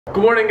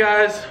Good morning,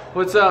 guys.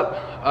 What's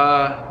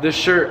up? This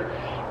shirt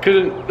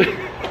couldn't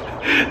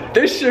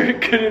this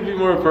shirt couldn't be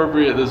more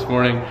appropriate this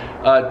morning.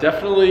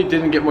 Definitely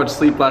didn't get much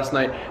sleep last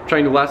night,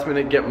 trying to last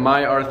minute get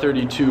my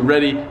R32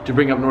 ready to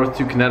bring up north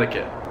to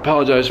Connecticut.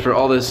 Apologize for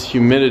all this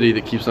humidity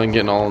that keeps on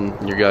getting all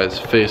in your guys'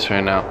 face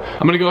right now.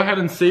 I'm gonna go ahead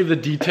and save the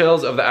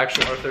details of the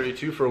actual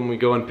R32 for when we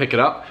go and pick it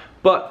up,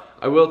 but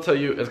I will tell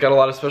you, it's got a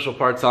lot of special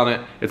parts on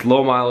it. It's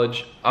low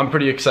mileage. I'm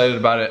pretty excited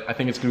about it. I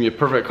think it's gonna be a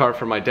perfect car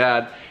for my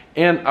dad.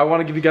 And I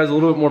wanna give you guys a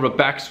little bit more of a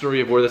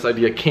backstory of where this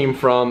idea came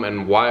from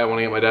and why I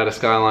wanna get my dad a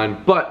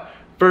Skyline. But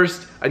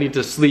first, I need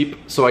to sleep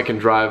so I can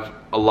drive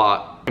a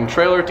lot. And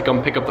trailer to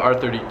come pick up the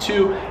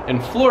R32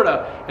 in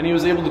Florida, and he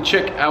was able to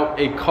check out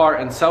a car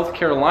in South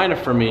Carolina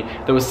for me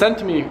that was sent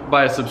to me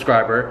by a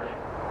subscriber,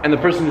 and the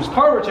person whose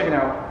car we're checking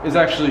out is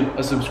actually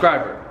a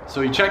subscriber.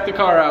 So he checked the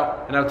car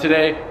out, and now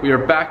today we are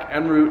back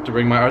en route to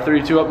bring my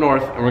R32 up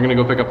north, and we're gonna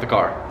go pick up the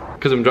car.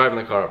 Because I'm driving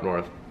the car up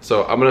north.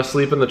 So I'm gonna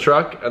sleep in the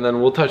truck, and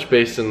then we'll touch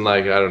base in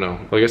like, I don't know,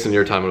 well, I guess in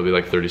your time it'll be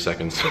like 30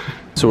 seconds.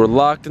 So we're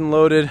locked and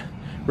loaded,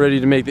 ready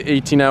to make the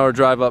 18-hour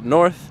drive up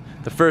north.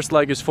 The first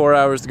leg is 4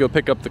 hours to go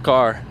pick up the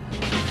car.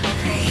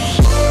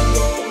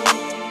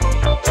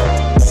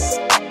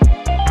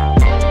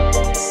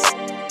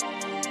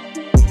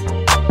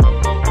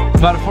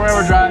 About a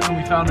 4-hour drive, and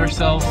we found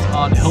ourselves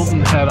on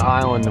Hilton Head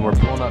Island, and we're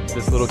pulling up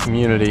this little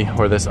community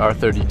where this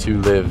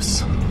R32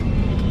 lives.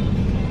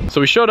 So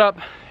we showed up,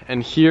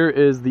 and here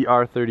is the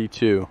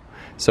R32.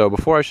 So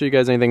before I show you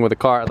guys anything with the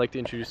car, I'd like to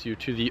introduce you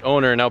to the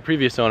owner, now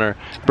previous owner,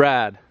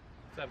 Brad.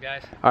 What's up,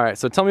 guys? All right,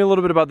 so tell me a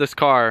little bit about this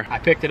car. I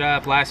picked it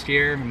up last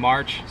year in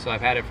March, so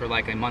I've had it for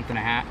like a month and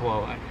a half,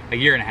 well, a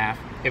year and a half.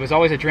 It was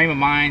always a dream of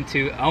mine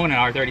to own an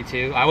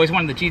R32. I always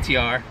wanted the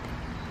GTR,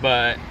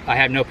 but I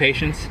had no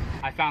patience.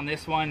 I found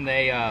this one.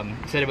 They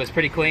said it was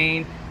pretty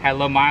clean, had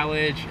low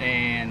mileage,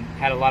 and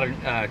had a lot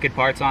of good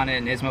parts on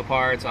it, Nismo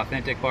parts,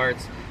 authentic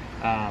parts.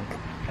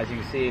 As you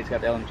can see, it's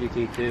got the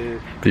LMGT too.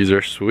 These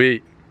are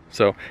sweet.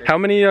 So how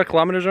many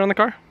kilometers are on the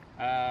car?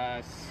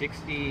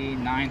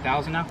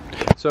 69,000 now.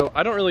 So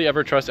I don't really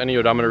ever trust any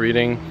odometer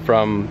reading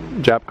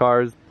from Jap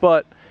cars,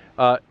 but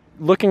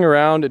looking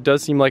around, it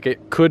does seem like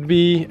it could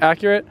be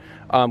accurate.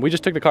 We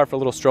just took the car for a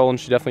little stroll, and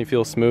she definitely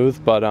feels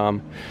smooth. But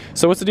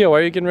so what's the deal? Why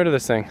are you getting rid of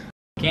this thing?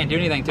 Can't do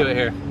anything to it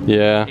here.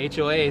 Yeah.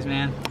 HOAs,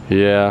 man.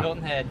 Yeah.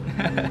 Hilton Head.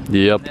 Yep.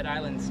 Hilton Head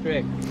Island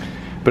strict.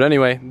 But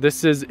anyway,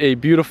 this is a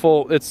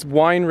beautiful, it's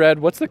wine red.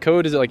 What's the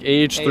code? Is it like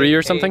AH3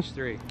 or something?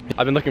 AH3.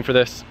 I've been looking for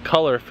this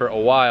color for a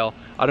while.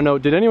 I don't know,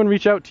 did anyone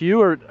reach out to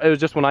you, or it was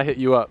just when I hit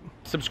you up?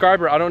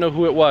 Subscriber, I don't know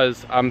who it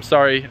was. I'm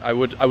sorry, I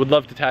would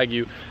love to tag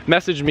you.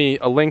 Message me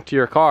a link to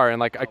your car, and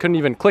like I couldn't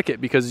even click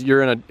it because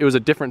it was a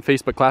different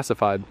Facebook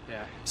classified.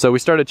 Yeah. So we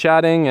started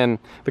chatting, and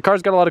the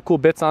car's got a lot of cool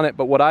bits on it,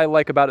 but what I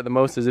like about it the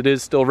most is it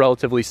is still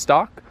relatively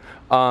stock.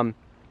 You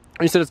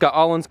said it's got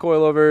Allens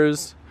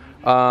coilovers.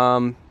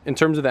 In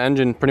terms of the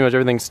engine, pretty much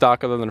everything's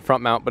stock other than the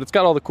front mount, but it's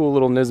got all the cool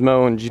little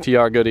Nismo and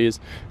GTR goodies.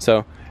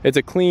 So it's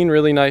a clean,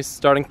 really nice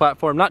starting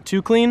platform. Not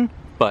too clean,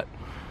 but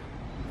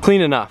clean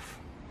enough.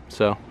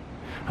 So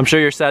I'm sure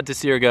you're sad to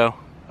see her go.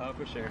 Oh,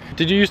 for sure.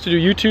 Did you used to do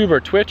YouTube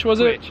or Twitch, was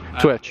it?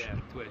 Twitch. Yeah,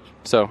 Twitch.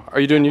 So are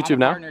you doing YouTube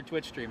now? I'm a partner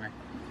Twitch streamer.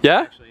 Yeah?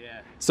 Actually, yeah.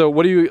 So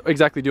what do you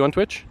exactly do on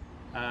Twitch?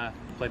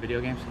 Play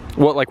video games.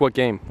 What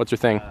game? What's your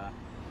thing?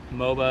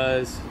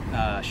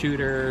 MOBAs,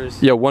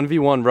 shooters. Yeah,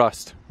 1v1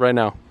 Rust right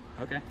now.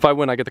 Okay. If I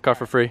win, I get the car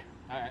for free.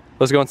 All right.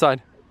 Let's go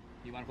inside.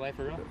 You want to play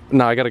for real?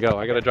 No, I gotta go.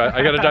 I gotta drive.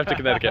 I gotta drive to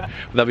Connecticut.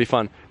 That'd be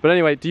fun. But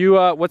anyway, do you?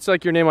 What's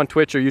like your name on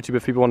Twitch or YouTube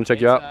if people want to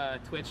check you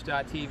out?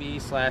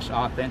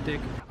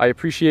 Twitch.tv/authentic. I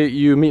appreciate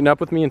you meeting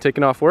up with me and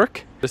taking off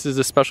work. This is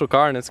a special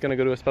car, and it's gonna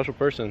go to a special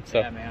person. So.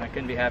 Yeah, man, I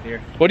couldn't be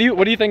happier. What do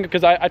you think?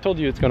 Because I told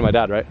you it's going to my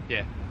dad, right?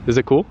 Yeah. Is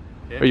it cool?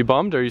 Yeah. Are you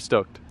bummed or are you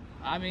stoked?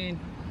 I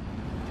mean.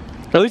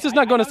 Or at least it's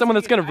not going to someone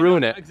that's going to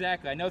ruin it.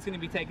 Exactly. I know it's going to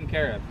be taken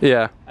care of.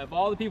 Yeah. Of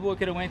all the people it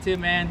could have went to,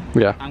 man,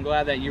 yeah. I'm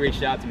glad that you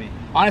reached out to me.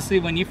 Honestly,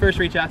 when you first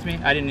reached out to me,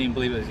 I didn't even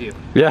believe it was you.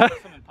 Yeah. It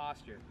was some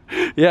imposter.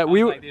 Yeah, I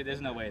was like, dude,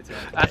 there's no way it's him.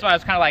 That's why I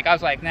was kind of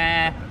like,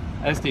 nah,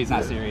 this dude's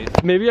not serious.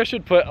 Maybe I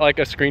should put like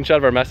a screenshot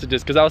of our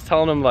messages, because I was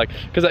telling him like,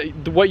 because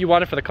what you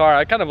wanted for the car,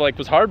 I kind of like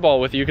was hardball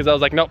with you, because I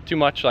was like, nope, too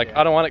much. Like, yeah.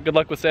 I don't want it. Good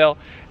luck with sale.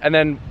 And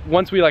then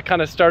once we like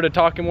kind of started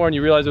talking more, and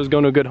you realized it was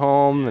going to a good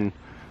home, and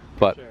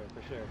but. For sure.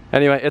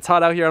 Anyway, it's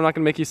hot out here. I'm not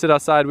gonna make you sit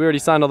outside. We already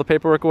signed all the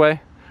paperwork away.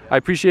 Yep. I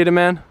appreciate it,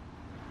 man.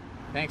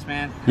 Thanks,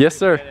 man. Yes,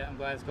 sir. I'm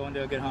glad it's going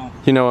to a good home.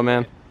 You know it,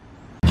 man.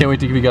 Can't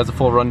wait to give you guys a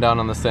full rundown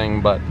on this thing,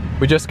 but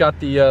we just got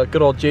the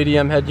good old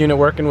JDM head unit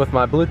working with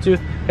my Bluetooth.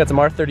 Got some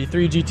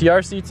R33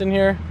 GTR seats in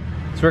here.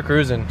 So we're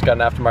cruising. It's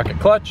got an aftermarket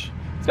clutch.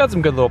 It's got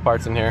some good little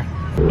parts in here.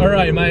 All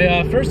right,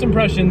 my first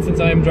impression since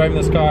I am driving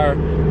this car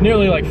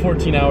nearly like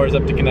 14 hours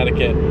up to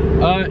Connecticut.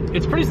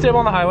 It's pretty stable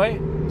on the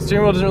highway.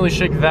 Steering wheel doesn't really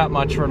shake that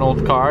much for an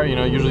old car. You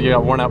know, usually you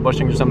got worn out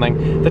bushings or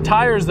something. The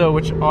tires though,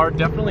 which are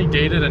definitely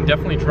dated and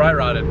definitely dry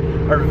rotted,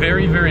 are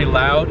very, very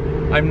loud.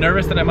 I'm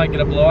nervous that I might get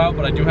a blowout,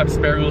 but I do have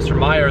spare wheels for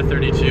my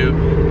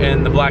R32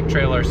 and the black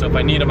trailer, so if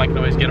I need them, I can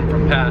always get them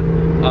from Pat.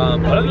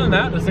 But other than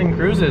that, this thing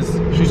cruises.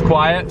 She's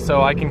quiet,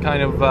 so I can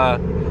kind of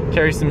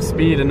carry some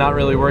speed and not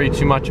really worry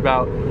too much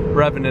about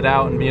revving it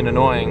out and being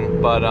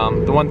annoying. But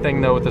the one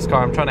thing though with this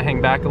car, I'm trying to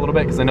hang back a little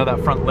bit because I know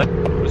that front lip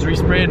was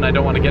resprayed and I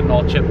don't want to get it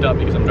all chipped up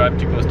because I'm driving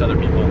too close to other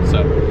people.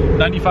 So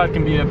 95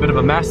 can be a bit of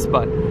a mess,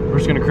 but we're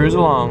just gonna cruise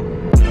along.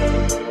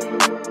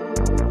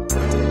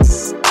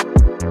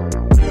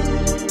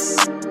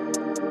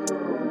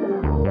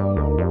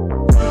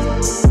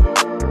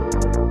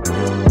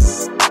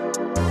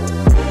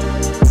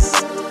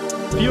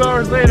 A few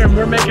hours later,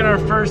 we're making our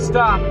first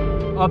stop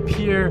up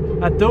here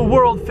at the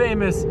world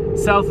famous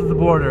South of the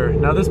Border.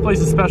 Now this place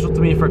is special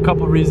to me for a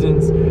couple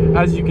reasons.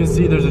 As you can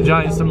see, there's a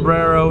giant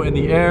sombrero in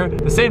the air,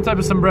 the same type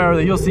of sombrero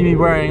that you'll see me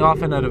wearing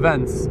often at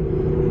events.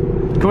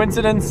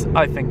 Coincidence?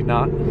 I think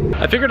not.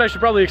 I figured I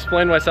should probably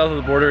explain why South of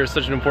the Border is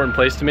such an important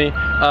place to me.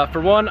 For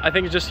one, I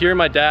think it's just hearing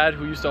my dad,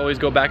 who used to always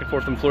go back and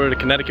forth from Florida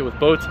to Connecticut with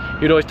boats.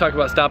 He'd always talk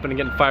about stopping and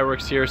getting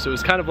fireworks here, so it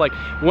was kind of like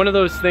one of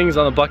those things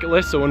on the bucket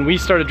list. So when we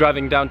started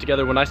driving down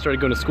together, when I started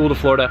going to school to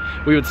Florida,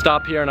 we would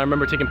stop here, and I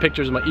remember taking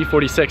pictures of my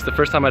E46, the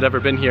first time I'd ever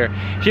been here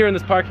in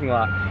this parking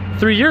lot.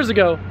 3 years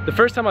ago, the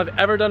first time I've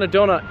ever done a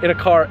donut in a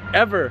car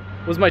ever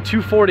was my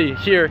 240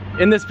 here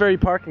in this very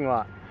parking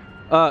lot.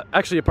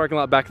 Actually a parking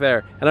lot back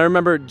there. And I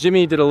remember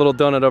Jimmy did a little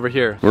donut over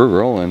here. We're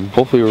rolling.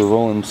 Hopefully we're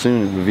rolling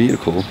soon in the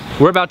vehicle.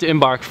 We're about to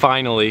embark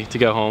finally to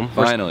go home.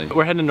 Finally.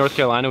 We're heading to North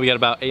Carolina. We got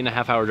about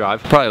 8.5 hour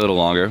drive. Probably a little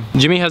longer.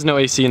 Jimmy has no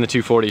AC in the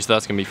 240, so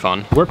that's gonna be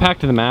fun. We're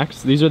packed to the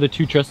max. These are the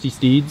two trusty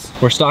steeds.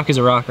 We're stock as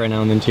a rock right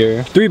now in the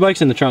interior. 3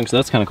 bikes in the trunk, so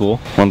that's kind of cool.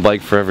 One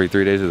bike for every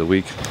 3 days of the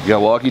week. We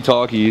got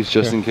walkie-talkies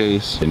just in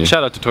case.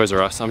 Shout out to Toys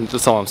R Us.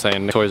 That's all I'm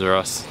saying. Toys R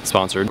Us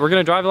sponsored. We're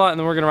gonna drive a lot and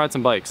then we're gonna ride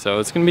some bikes, so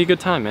it's gonna be a good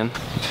time, man.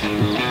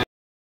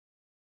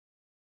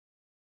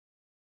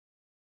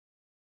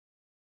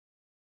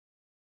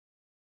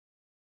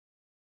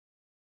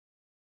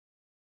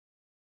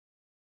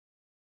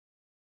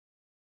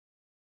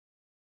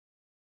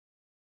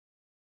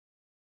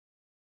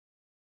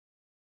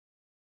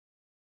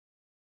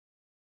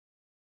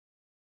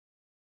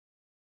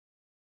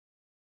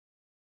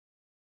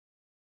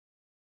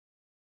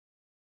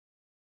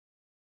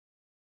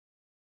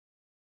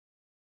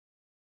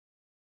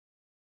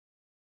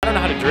 I don't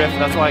know how to drift,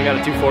 that's why I got a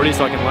 240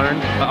 so I can learn.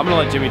 But I'm gonna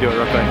let Jimmy do it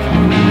real quick.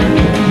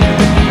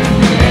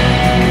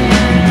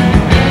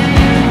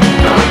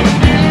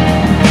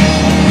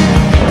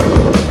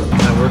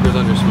 That worker's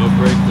under smoke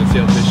break, let's see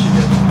how pissed she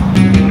gets.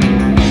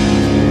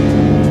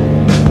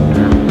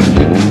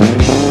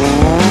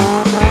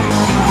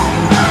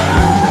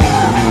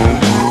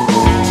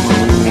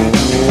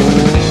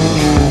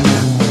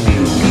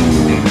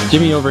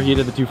 Jimmy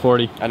overheated the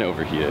 240. I didn't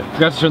overheat it.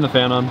 Forgot to turn the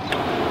fan on.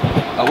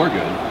 Oh, we're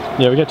good.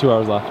 Yeah, we got 2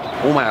 hours left.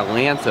 Oh, my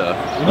Atlanta.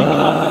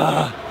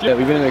 Yeah,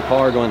 we've been in the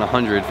car going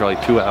 100 for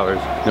like 2 hours.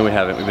 No, we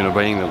haven't. We've been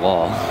obeying the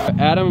law.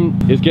 Adam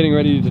is getting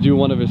ready to do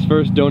one of his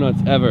first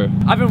donuts ever.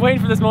 I've been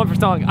waiting for this moment for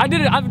so long.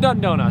 I've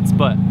done donuts,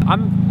 but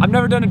I've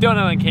never done a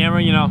donut on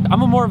camera, you know. I'm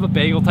more of a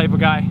bagel type of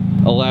guy.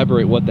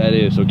 Elaborate what that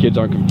is so kids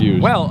aren't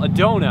confused. Well, a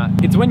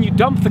donut, it's when you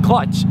dump the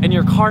clutch and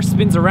your car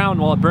spins around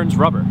while it burns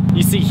rubber.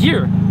 You see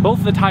here,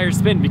 both the tires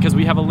spin because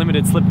we have a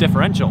limited slip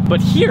differential.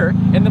 But here,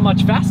 in the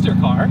much faster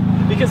car,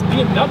 because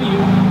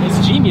BMW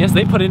is genius,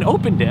 they put in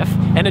open diff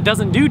and it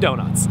doesn't do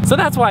donuts. So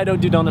that's why I don't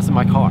do donuts in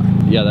my car.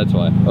 Yeah, that's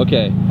why.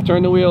 Okay,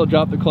 turn the wheel,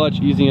 drop the clutch,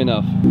 easy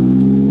enough.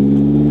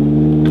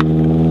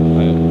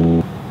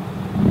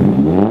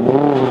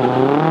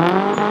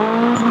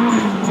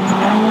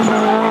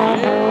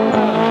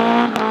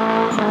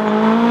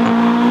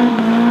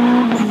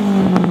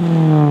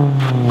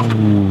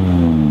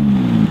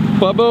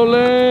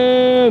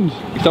 Bubboland!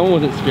 Someone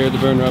wasn't scared to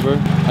burn rubber.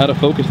 Out of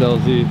focus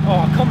LZ.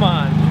 Oh, come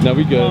on. No,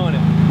 we good.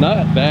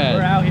 Not bad.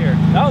 We're out here.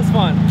 That was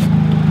fun.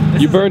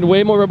 You burned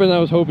way more rubber than I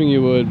was hoping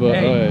you would, but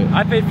hey,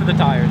 I paid for the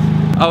tires.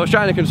 I was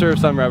trying to conserve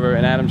some rubber,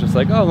 and Adam's just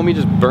like, oh, let me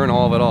just burn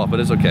all of it off, but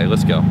it's okay,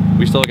 let's go.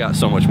 We still got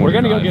so much more. We're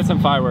gonna go get some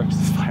fireworks.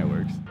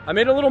 Fireworks. I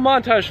made a little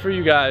montage for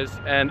you guys,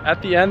 and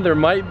at the end there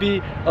might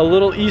be a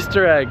little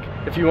Easter egg,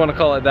 if you want to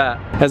call it that,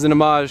 as an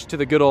homage to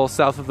the good old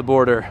South of the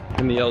Border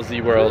in the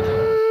LZ world.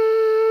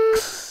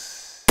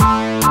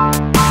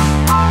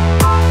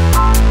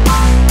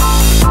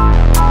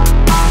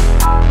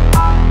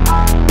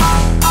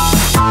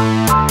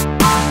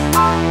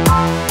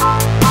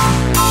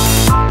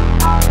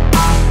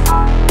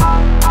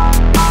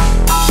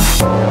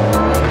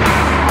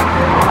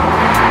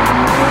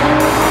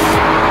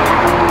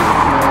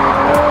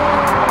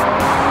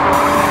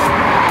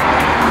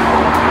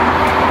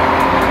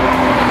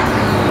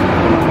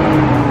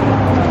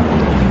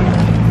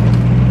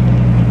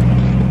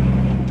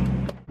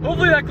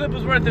 Clip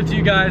was worth it to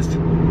you guys.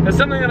 It's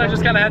something that I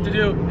just kind of had to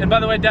do. And by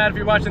the way, Dad, if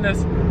you're watching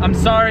this, I'm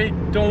sorry.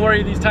 Don't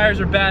worry, these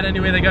tires are bad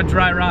anyway. They got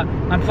dry rot.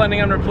 I'm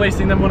planning on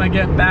replacing them when I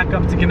get back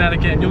up to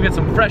Connecticut, and you'll get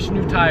some fresh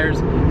new tires.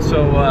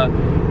 So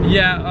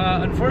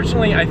yeah,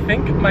 unfortunately, I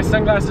think my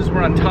sunglasses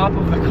were on top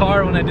of the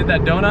car when I did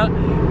that donut,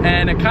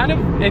 and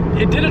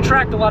it did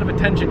attract a lot of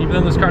attention, even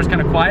though this car's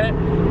kind of quiet.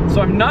 So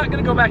I'm not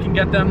gonna go back and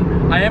get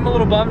them. I am a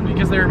little bummed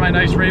because they were my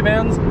nice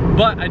Ray-Bans,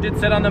 but I did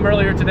sit on them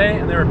earlier today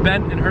and they were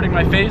bent and hurting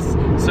my face.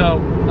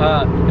 So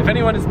if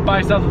anyone is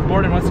by south of the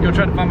border and wants to go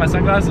try to find my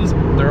sunglasses,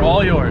 they're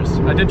all yours.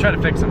 I did try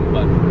to fix them,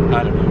 but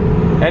I don't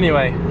know.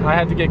 Anyway, I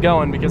had to get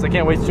going because I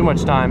can't waste too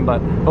much time,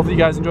 but hopefully you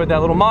guys enjoyed that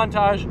little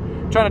montage.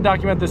 I'm trying to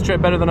document this trip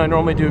better than I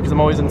normally do because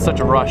I'm always in such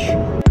a rush.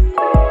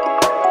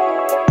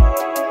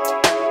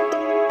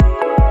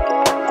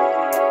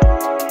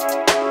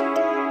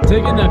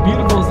 Taking that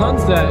beautiful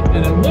sunset,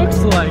 and it looks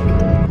like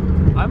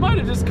I might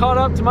have just caught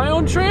up to my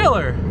own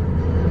trailer.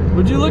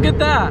 Would you look at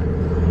that?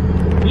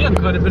 He had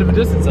quite a bit of a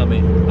distance on me.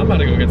 I'm about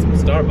to go get some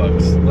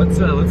Starbucks. Let's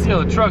see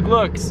how the truck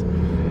looks.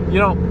 You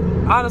know,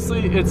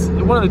 honestly, it's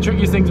one of the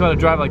trickiest things about a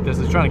drive like this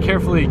is trying to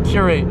carefully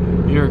curate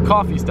your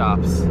coffee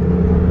stops.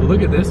 But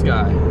look at this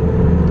guy.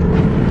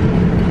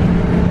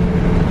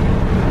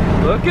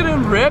 Look at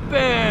him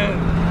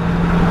ripping.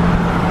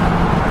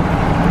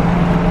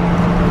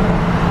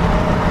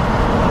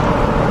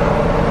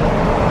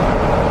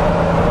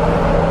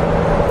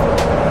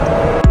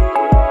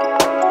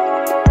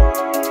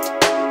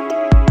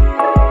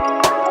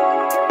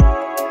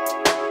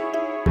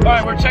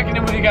 Alright, we're checking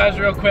in with you guys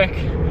real quick.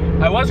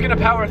 I was gonna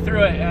power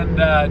through it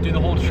and do the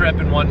whole trip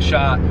in one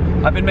shot.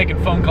 I've been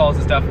making phone calls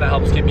and stuff and that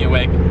helps keep me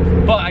awake.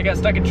 But I got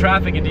stuck in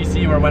traffic in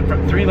DC where I went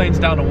from 3 lanes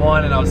down to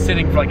 1 and I was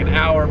sitting for like an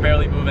hour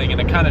barely moving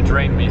and it kind of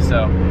drained me.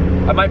 So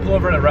I might pull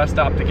over at a rest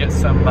stop to get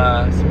some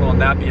little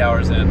nappy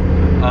hours in.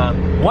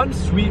 One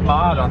sweet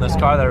mod on this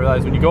car that I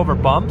realized, when you go over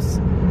bumps,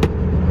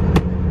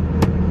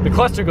 the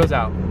cluster goes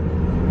out.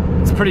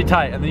 It's pretty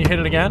tight, and then you hit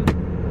it again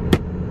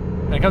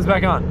and it comes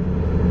back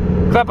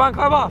on. Clap on,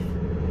 clap off.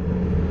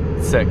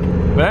 Sick.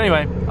 But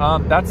anyway,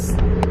 that's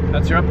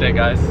your update,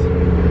 guys.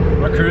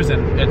 We're cruising.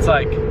 It's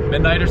like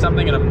midnight or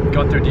something, and I'm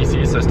going through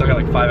DC, so I still got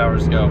like 5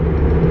 hours to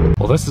go.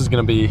 Well, this is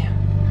gonna be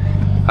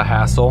a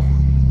hassle.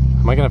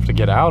 Am I gonna have to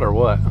get out or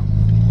what?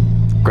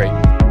 Great.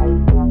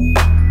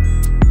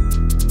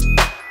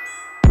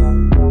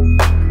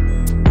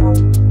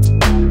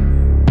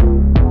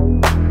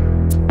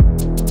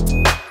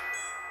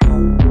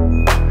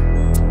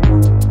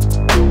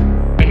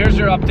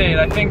 Update.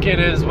 I think it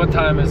is, what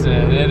time is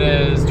it? It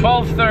is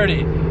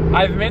 12:30.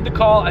 I've made the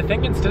call, I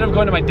think, instead of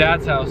going to my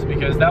dad's house,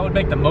 because that would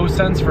make the most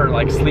sense for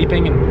like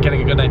sleeping and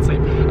getting a good night's sleep.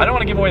 I don't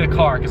want to give away the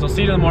car because I'll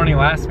see it in the morning,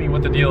 he'll ask me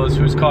what the deal is,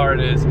 whose car it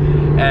is,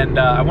 and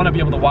I want to be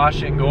able to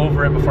wash it and go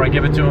over it before I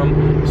give it to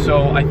him.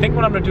 So I think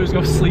what I'm going to do is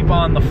go sleep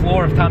on the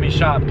floor of Tommy's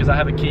shop because I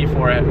have a key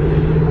for it.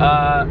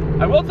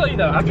 I will tell you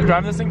though, after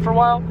driving this thing for a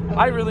while,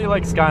 I really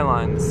like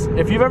Skylines.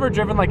 If you've ever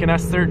driven like an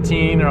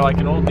S13 or like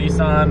an old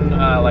Nissan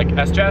like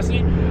S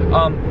chassis,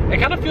 it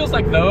kind of feels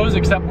like those,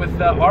 except with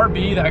the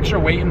RB, the extra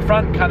weight in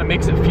front kind of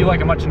makes it feel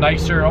like a much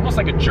nicer, almost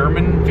like a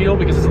German feel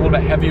because it's a little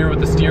bit heavier with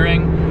the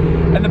steering.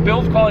 And the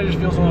build quality just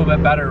feels a little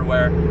bit better,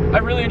 where I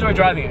really enjoy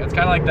driving it. It's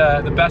kind of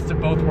like the best of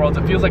both worlds.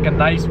 It feels like a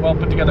nice, well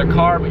put together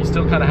car, but you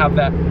still kind of have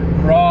that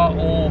raw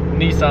old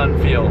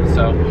Nissan feel.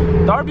 So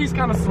the RB's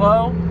kind of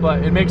slow,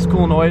 but it makes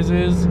cool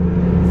noises.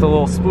 It's a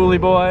little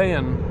spoolie boy,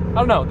 and I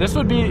don't know, this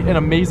would be an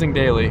amazing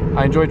daily.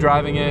 I enjoy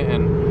driving it,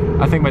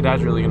 and I think my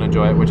dad's really gonna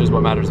enjoy it, which is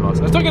what matters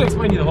most. I still gotta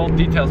explain to you the whole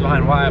details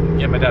behind why I'm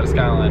getting my dad a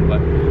Skyline,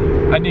 but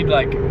I need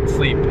like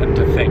sleep and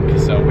to think.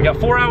 So we got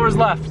 4 hours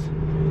left.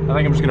 I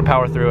think I'm just gonna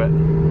power through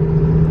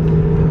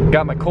it.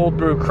 Got my cold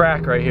brew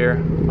crack right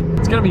here.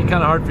 It's gonna be kind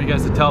of hard for you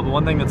guys to tell, but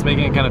one thing that's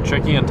making it kind of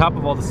tricky, on top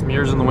of all the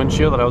smears in the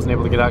windshield that I wasn't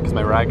able to get out because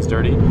my rag is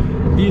dirty,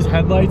 these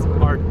headlights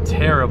are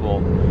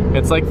terrible.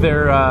 It's like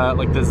they're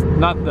like this,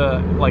 not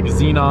the like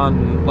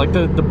xenon, like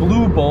the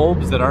blue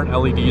bulbs that aren't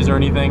LEDs or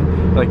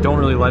anything, like don't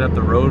really light up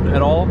the road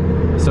at all.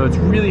 So it's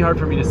really hard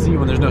for me to see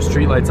when there's no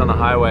street lights on the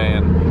highway,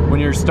 and when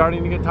you're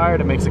starting to get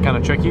tired, it makes it kind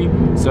of tricky.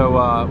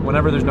 So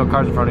whenever there's no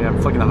cars in front of me,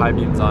 I'm flicking the high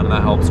beams on, and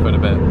that helps quite a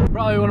bit.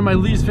 Probably one of my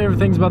least favorite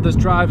things about this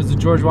drive is the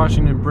George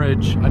Washington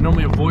Bridge. I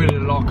normally avoid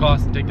it at all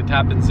costs and take the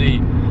Tappan Zee,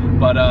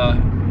 but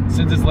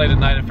since it's late at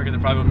night, I figured there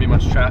probably wouldn't be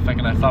much traffic,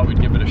 and I thought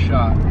we'd give it a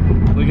shot.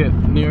 Look at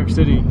New York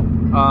City.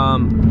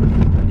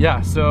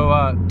 Yeah,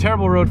 so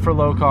terrible road for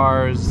low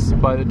cars,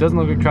 but it doesn't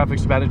look like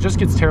traffic's bad. It just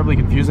gets terribly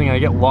confusing, and I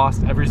get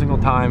lost every single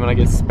time, and I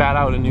get spat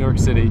out in New York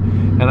City,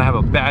 and I have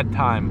a bad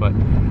time. But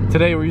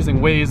today we're using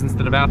Waze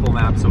instead of Apple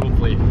Maps, so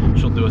hopefully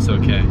she'll do us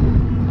okay.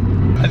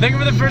 I think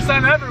for the first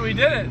time ever, we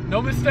did it.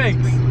 No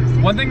mistakes.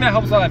 One thing that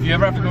helps a lot, if you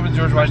ever have to go over the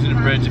George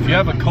Washington Bridge, if you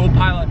have a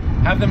co-pilot,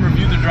 have them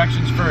review the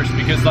directions first,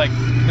 because like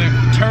the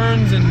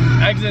turns and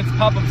exits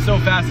pop up so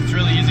fast, it's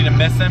really easy to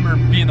miss them or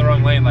be in the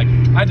wrong lane. Like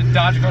I had to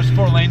dodge across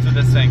 4 lanes with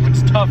this thing, which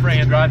is tough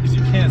right-hand drive because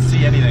you can't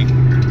see anything.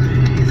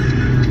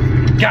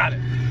 Got it.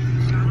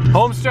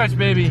 Home stretch,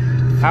 baby.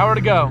 Hour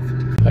to go.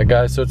 All right,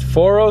 guys, so it's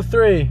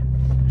 4:03,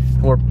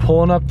 and we're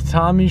pulling up to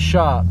Tommy's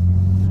shop.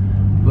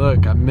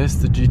 Look, I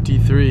missed the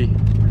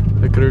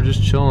GT3. Look at her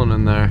just chilling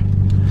in there.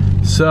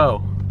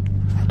 So,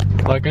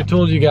 like I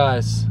told you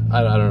guys,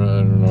 I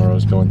don't know where I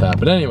was going with that,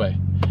 but anyway,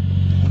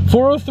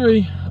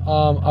 4:03.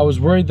 I was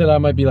worried that I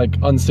might be like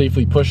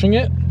unsafely pushing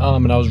it,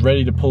 and I was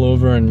ready to pull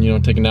over and, you know,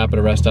 take a nap at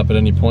a rest stop at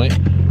any point.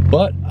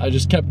 But I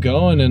just kept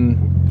going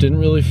and didn't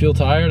really feel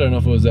tired. I don't know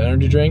if it was the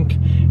energy drink.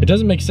 It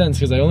doesn't make sense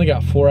because I only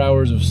got 4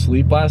 hours of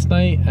sleep last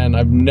night, and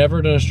I've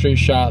never done a straight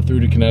shot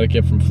through to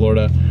Connecticut from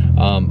Florida.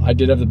 I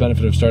did have the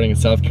benefit of starting in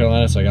South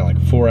Carolina, so I got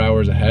like 4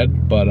 hours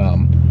ahead. But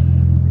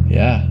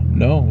yeah,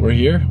 no, we're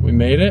here. We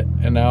made it,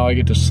 and now I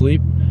get to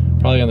sleep,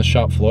 probably on the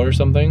shop floor or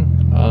something.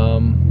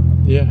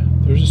 Yeah,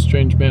 there's a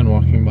strange man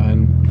walking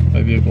behind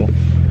my vehicle.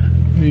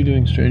 What are you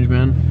doing, strange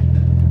man?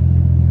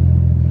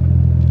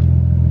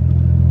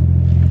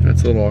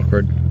 That's a little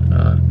awkward.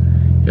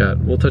 Yeah,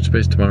 we'll touch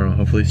base tomorrow.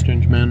 Hopefully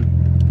strange man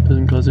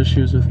doesn't cause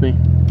issues with me.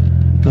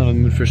 Not in the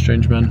mood for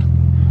strange men.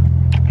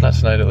 Not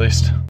tonight, at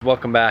least.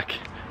 Welcome back.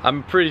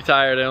 I'm pretty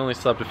tired. I only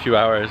slept a few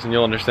hours, and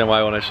you'll understand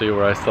why when I show you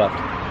where I slept.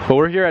 But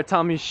we're here at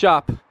Tommy's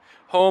shop,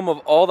 home of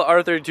all the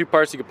R32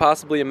 parts you could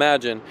possibly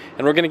imagine,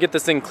 and we're gonna get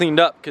this thing cleaned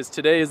up because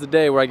today is the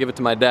day where I give it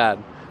to my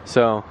dad.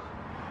 So,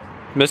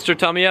 Mr.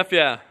 Tommy F,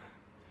 yeah.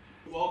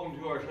 Welcome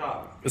to our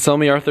shop. Sell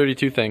me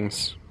R32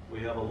 things. We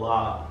have a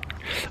lot.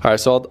 All right,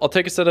 so I'll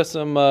take a set of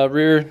some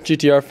rear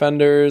GTR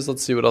fenders.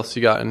 Let's see what else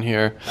you got in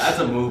here. That's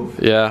a move.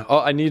 Yeah. Oh,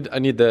 I need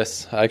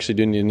this. I actually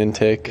do need an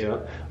intake. Yeah.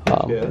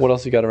 What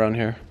else you got around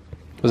here?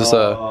 Was this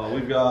a?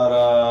 We've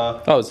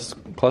got Oh, is this a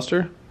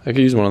cluster? I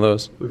could use one of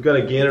those. We've got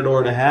a gator door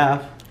and a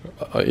half.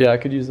 Yeah, I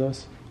could use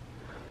those.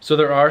 So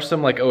there are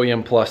some like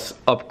OEM Plus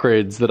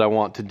upgrades that I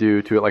want to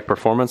do to it, like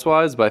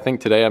performance-wise. But I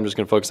think today I'm just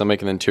gonna focus on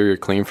making the interior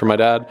clean for my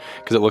dad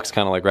because it looks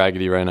kind of like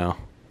raggedy right now.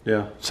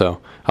 Yeah. So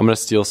I'm gonna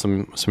steal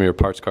some of your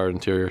parts card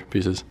interior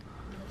pieces.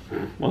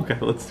 Okay,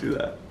 let's do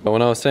that. But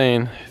when I was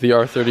saying the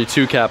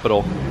R32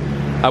 capital,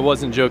 I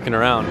wasn't joking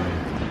around.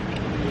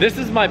 This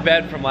is my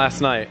bed from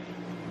last night.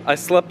 I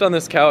slept on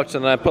this couch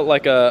and I put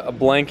like a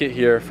blanket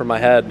here for my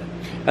head.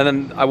 And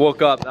then I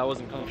woke up, that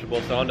wasn't comfortable,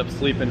 so I ended up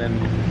sleeping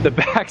in the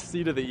back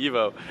seat of the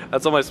Evo.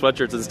 That's all my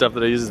sweatshirts and stuff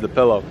that I use as the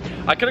pillow.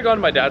 I could have gone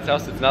to my dad's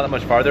house, it's not that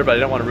much farther, but I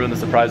didn't want to ruin the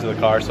surprise of the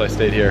car, so I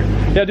stayed here.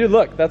 Yeah, dude,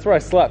 look, that's where I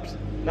slept.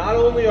 Not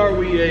only are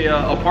we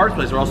a parts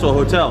place, we're also a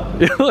hotel.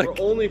 Yeah, look.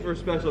 We're only for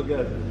special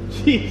guests.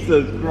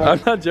 Jesus Christ.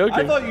 I'm not joking.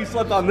 I thought you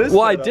slept on this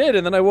Well, setup. I did,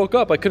 and then I woke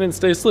up, I couldn't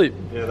stay asleep.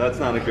 Yeah, that's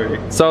not a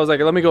great. So I was like,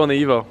 let me go on the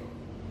Evo.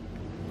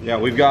 Yeah,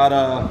 we've got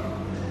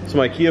some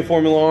IKEA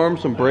Formula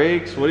arms, some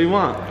brakes. What do you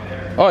want?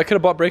 Oh, I could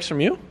have bought brakes from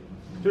you?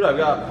 Dude, I've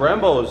got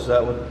Brembos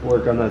that would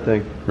work on that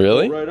thing.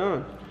 Really? Right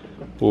on.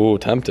 Ooh,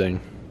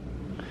 tempting.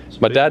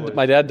 My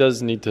dad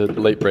does need to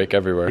late brake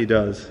everywhere. He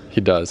does.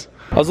 He does.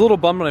 I was a little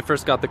bummed when I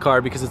first got the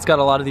car because it's got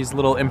a lot of these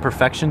little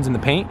imperfections in the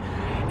paint.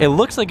 It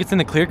looks like it's in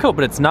the clear coat,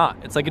 but it's not.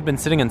 It's like it'd been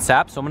sitting in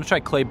sap, so I'm gonna try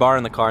clay bar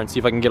in the car and see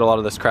if I can get a lot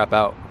of this crap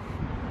out.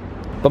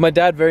 But my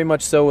dad very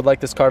much so would like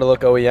this car to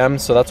look OEM,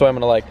 so that's why I'm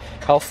gonna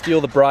I'll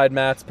steal the bride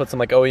mats, put some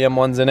like OEM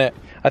ones in it.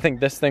 I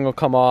think this thing will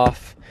come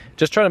off.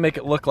 Just try to make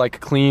it look like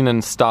clean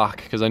and stock,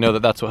 because I know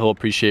that that's what he'll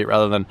appreciate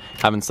rather than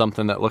having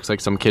something that looks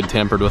like some kid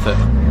tampered with it.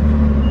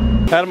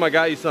 Adam, I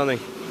got you something.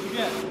 What you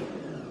get?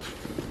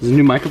 Is it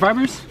new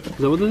microfibers? Is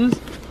that what this is?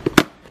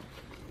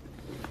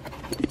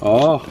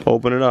 Oh.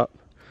 Open it up.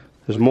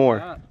 There's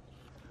more.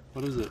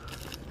 What is it?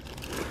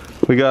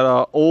 We got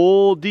an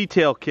old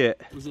detail kit.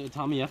 Is it a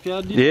Tommy F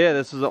yard? Yeah,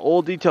 this is an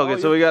old detail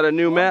kit. So we got a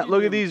new mat.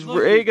 Look at these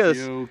Vegas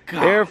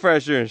air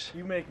fresheners.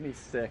 You make me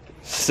sick.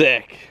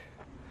 Sick.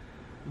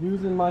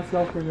 Using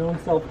myself for your own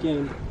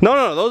self-gain.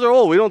 No, those are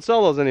old. We don't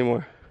sell those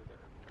anymore.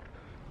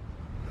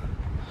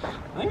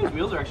 I think these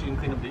wheels are actually gonna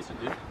clean up decent,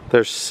 dude.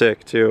 They're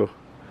sick too.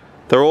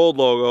 They're old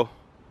logo.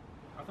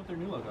 I thought they're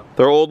new logo.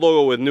 They're old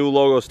logo with new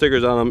logo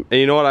stickers on them.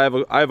 And you know what?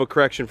 I have a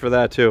correction for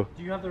that too.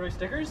 Do you have the right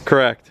stickers?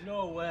 Correct.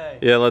 No way.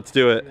 Yeah, let's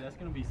do it. Dude, that's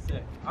gonna be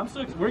sick. I'm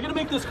so excited. We're gonna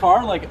make this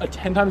car like a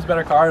 10 times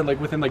better car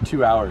within like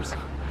 2 hours.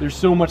 There's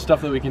so much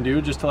stuff that we can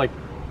do just to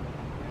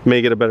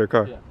Make it a better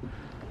car. Yeah.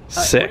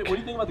 Sick. What do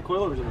you think about the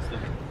coilovers on this thing?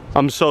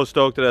 I'm so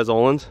stoked it has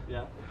Olin's.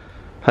 Yeah.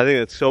 I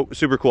think it's so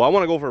super cool. I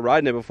want to go for a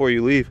ride in it before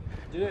you leave.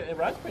 Dude, it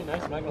rides pretty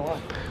nice, I'm not gonna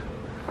lie.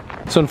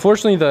 So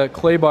unfortunately the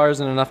clay bar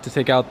isn't enough to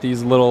take out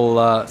these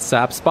little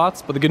sap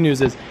spots, but the good news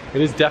is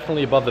it is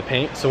definitely above the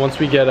paint. So once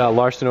we get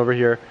Larson over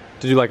here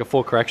to do like a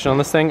full correction on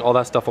this thing, all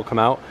that stuff will come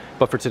out.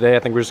 But for today, I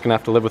think we're just gonna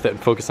have to live with it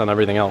and focus on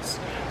everything else.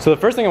 So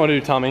the first thing I wanna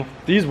do, Tommy,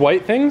 these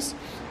white things,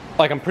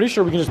 I'm pretty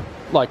sure we can just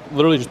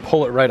literally just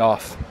pull it right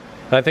off.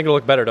 And I think it'll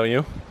look better, don't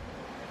you?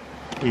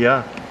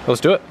 Yeah.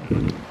 Let's do it.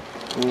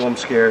 Ooh, I'm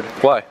scared.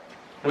 Why?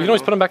 We can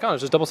always put them back on,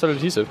 it's just double-sided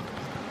adhesive.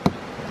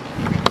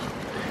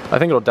 I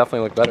think it'll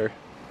definitely look better.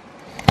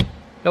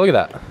 Yeah, look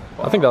at that.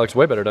 I think that looks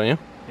way better, don't you?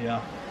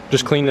 Yeah.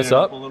 Just clean this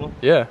up. A little.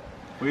 Yeah.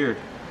 Weird.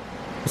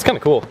 It's kind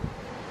of cool.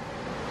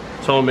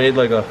 Someone made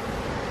like a...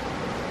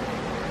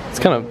 It's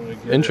kind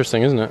of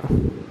interesting, isn't it?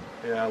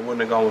 Yeah, I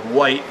wouldn't have gone with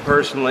white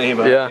personally,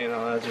 but yeah. you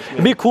know, that's just me.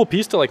 It'd be a cool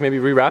piece to maybe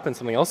rewrap in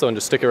something else though and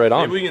just stick it right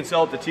on. Maybe we can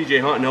sell it to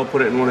TJ Hunt and he'll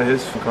put it in one of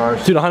his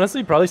cars. Dude,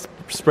 honestly, probably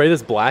spray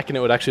this black and it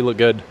would actually look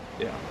good.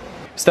 Yeah.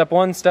 Step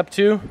one, step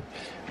two.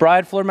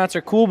 Bride floor mats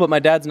are cool, but my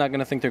dad's not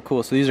gonna think they're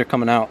cool, so these are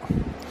coming out.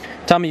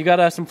 Tommy, you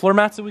got some floor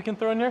mats that we can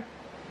throw in here?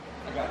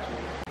 I got you.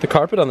 The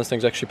carpet on this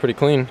thing's actually pretty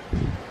clean.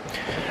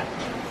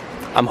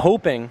 I'm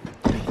hoping,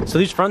 so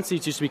these front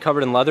seats used to be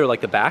covered in leather like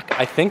the back.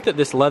 I think that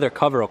this leather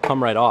cover will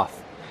come right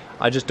off.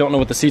 I just don't know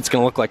what the seat's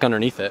gonna look like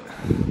underneath it.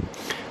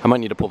 I might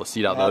need to pull the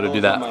seat out though to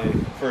do that.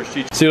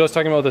 See what I was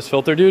talking about with this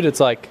filter, dude? It's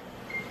like,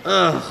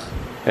 ugh.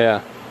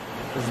 Yeah.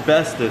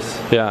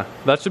 Asbestos. Yeah,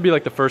 that should be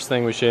like the first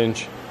thing we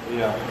change.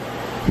 Yeah.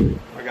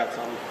 I got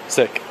some.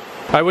 Sick.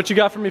 All right, what you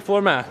got for me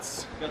floor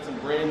mats? Got some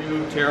brand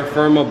new Terra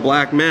Firma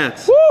black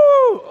mats. Woo!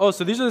 Oh,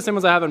 so these are the same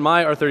ones I have in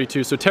my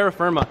R32. So Terra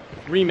Firma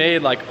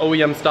remade like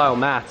OEM style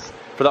mats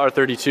for the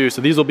R32.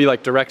 So these will be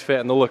like direct fit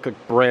and they'll look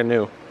like brand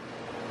new.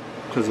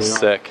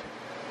 Sick.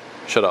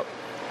 Shut up.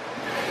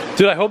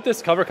 Dude, I hope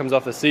this cover comes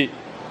off the seat.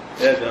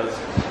 Yeah, it does.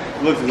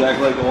 It looks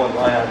exactly like the one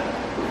I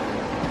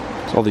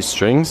had. All these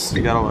strings.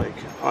 You gotta like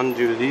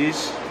undo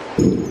these.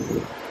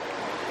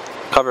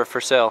 Cover for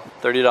sale,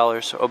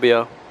 $30,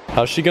 OBO.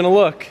 How's she gonna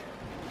look?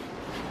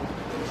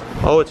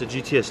 Oh, it's a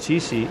GTST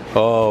seat.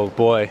 Oh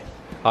boy,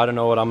 I don't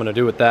know what I'm gonna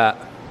do with that.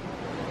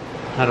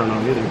 I don't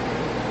know either.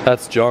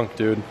 That's junk,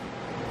 dude.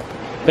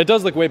 It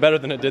does look way better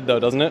than it did though,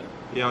 doesn't it?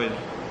 Yeah, yeah.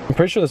 I'm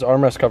pretty sure this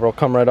armrest cover will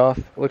come right off.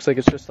 It looks like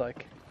it's just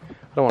like,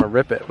 I don't want to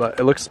rip it, but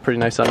it looks pretty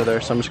nice under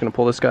there, so I'm just gonna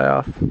pull this guy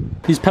off.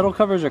 These pedal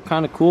covers are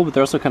kind of cool, but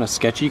they're also kind of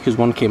sketchy because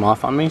one came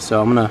off on me,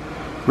 so I'm gonna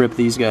rip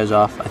these guys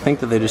off. I think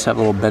that they just have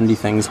little bendy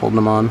things holding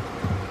them on,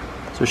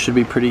 so it should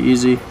be pretty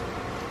easy.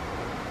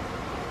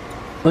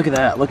 Look at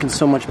that, looking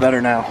so much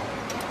better now.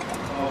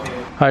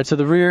 All right, so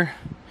the rear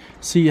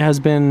seat has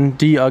been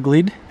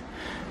de-uglied.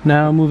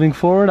 Now moving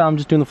forward, I'm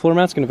just doing the floor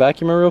mats, gonna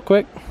vacuum it real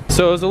quick.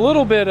 So it was a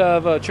little bit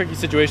of a tricky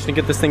situation to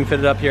get this thing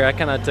fitted up here. I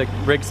kind of had to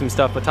rig some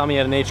stuff, but Tommy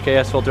had an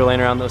HKS filter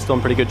laying around that was still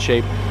in pretty good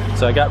shape.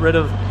 So I got rid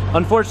of,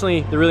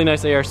 unfortunately, the really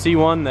nice ARC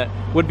one that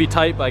would be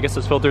tight, but I guess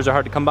those filters are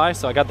hard to come by.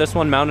 So I got this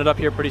one mounted up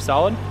here pretty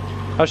solid.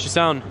 How's she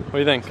sound? What do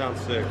you think?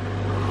 Sounds sick.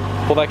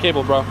 Pull that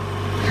cable, bro.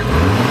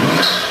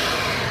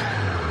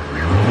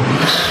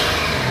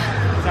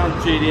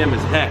 Sounds JDM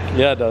as heck.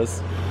 Yeah, it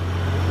does.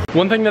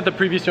 One thing that the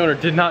previous owner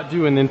did not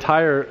do in the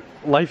entire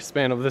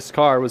lifespan of this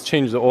car was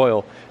change the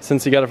oil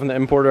since he got it from the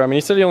importer. I mean,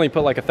 he said he only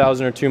put like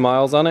 1,000 or 2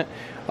 miles on it,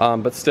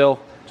 but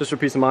still, just for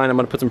peace of mind, I'm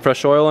gonna put some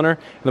fresh oil in her, and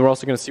then we're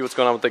also gonna see what's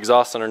going on with the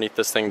exhaust underneath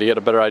this thing to get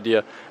a better idea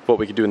of what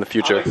we could do in the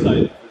future. I'm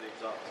excited for the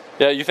exhaust.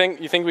 Yeah, you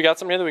think we got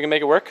something here that we can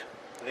make it work?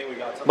 I think we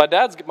got something.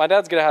 My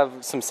dad's gonna have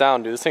some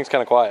sound, dude. This thing's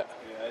kind of quiet.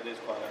 Yeah, it is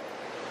quiet.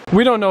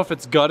 We don't know if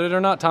it's gutted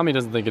or not. Tommy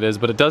doesn't think it is,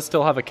 but it does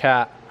still have a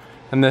cat,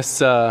 and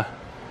this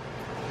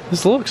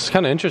looks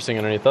kind of interesting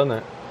underneath, doesn't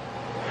it?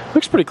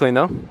 Looks pretty clean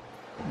though.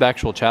 The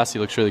actual chassis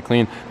looks really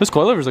clean. Those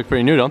coilovers look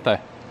pretty new, don't they?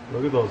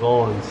 Look at those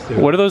old ones too.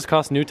 What do those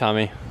cost new,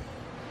 Tommy?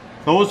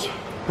 Those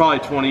probably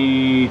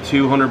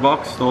 2,200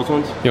 bucks. Those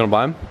ones. You wanna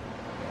buy them?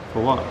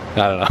 For what? I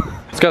don't know.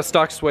 It's got a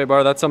stock sway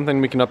bar. That's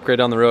something we can upgrade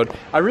down the road.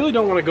 I really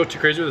don't want to go too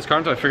crazy with this car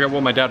until I figure out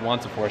what my dad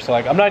wants it for. So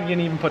like, I'm not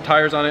gonna even put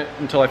tires on it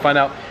until I find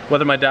out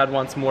whether my dad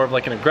wants more of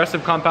like an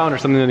aggressive compound or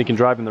something that he can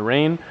drive in the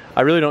rain.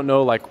 I really don't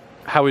know like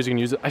how he's gonna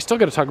use it. I still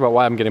gotta talk about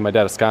why I'm getting my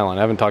dad a Skyline.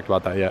 I haven't talked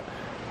about that yet.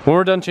 When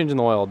we're done changing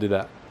the oil, I'll do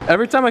that.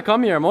 Every time I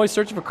come here, I'm always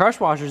searching for crush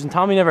washers and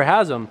Tommy never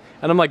has them.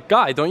 And I'm like,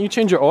 guy, don't you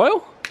change your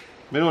oil?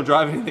 We don't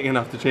drive anything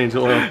enough to change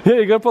the oil. Yeah,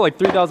 you gotta put like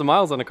 3,000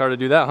 miles on a car to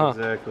do that, huh?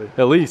 Exactly.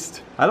 At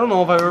least. I don't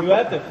know if I ever... You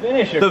have to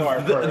finish your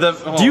car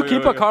first. Do you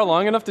keep a car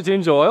long enough to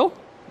change the oil?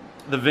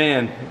 The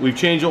van. We've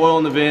changed the oil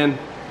in the van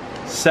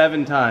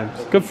 7 times.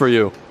 Good for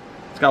you.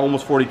 It's got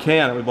almost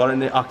 40K on it. We bought it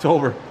in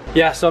October.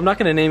 Yeah, so I'm not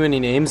gonna name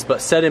any names,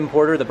 but said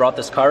importer that brought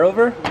this car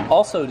over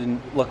also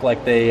didn't look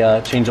like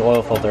they changed the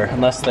oil filter,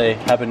 unless they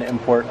happen to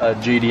import a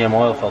JDM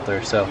oil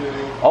filter. So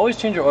always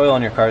change your oil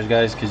on your cars,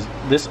 guys, because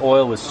this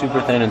oil was super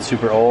thin and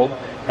super old.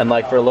 And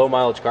like for a low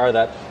mileage car,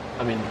 that,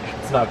 I mean,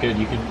 it's not good.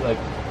 You could like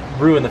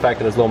ruin the fact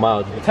that it's low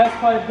mileage. The test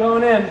pipe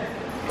going in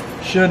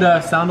should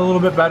sound a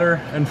little bit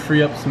better and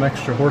free up some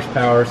extra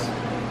horsepowers.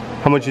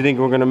 How much do you think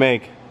we're gonna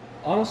make?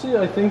 Honestly,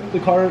 I think the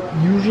car,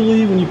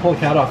 usually when you pull the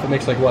cat off, it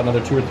makes like what,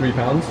 another 2 or 3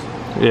 pounds?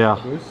 Yeah.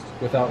 Boost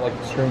without like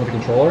screwing with the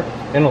controller,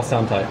 and it'll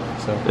sound tight,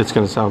 so. It's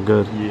gonna sound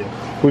good.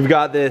 Yeah. We've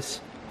got this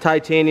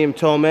titanium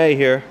Tomei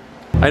here.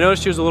 I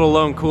noticed she was a little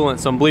low in coolant,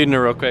 so I'm bleeding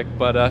her real quick.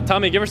 But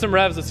Tommy, give her some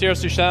revs, let's hear how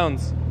she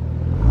sounds.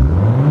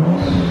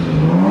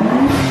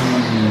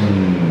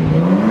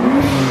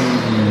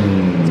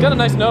 It's got a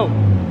nice note.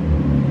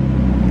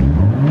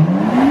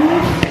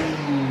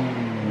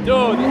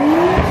 Dude.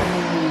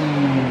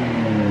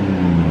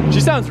 She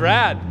sounds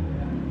rad.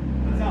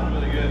 That sounds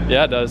really good.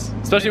 Yeah, it does.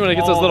 Especially when it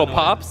gets those little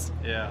pops.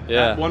 Yeah.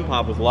 Yeah. That one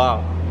pop was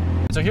loud.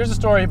 So here's the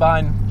story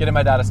behind getting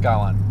my dad a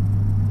Skyline.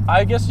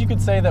 I guess you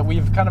could say that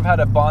we've kind of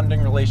had a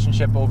bonding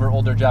relationship over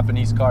older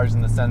Japanese cars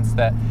in the sense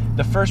that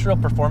the first real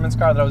performance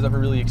car that I was ever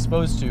really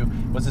exposed to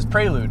was his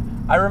Prelude.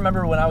 I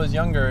remember when I was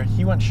younger,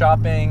 he went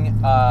shopping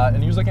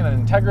and he was looking at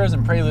Integras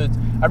and Preludes.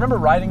 I remember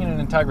riding in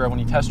an Integra when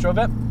he test drove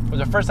it. It was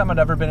the first time I'd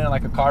ever been in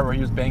like a car where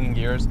he was banging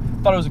gears.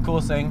 Thought it was the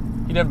coolest thing.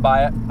 He didn't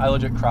buy it. I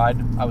legit cried.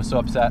 I was so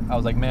upset. I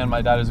was like, man,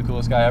 my dad is the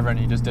coolest guy ever, and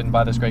he just didn't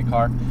buy this great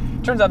car.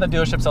 Turns out that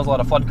dealership sells a lot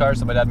of flood cars,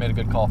 so my dad made a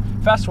good call.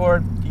 Fast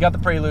forward, he got the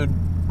Prelude.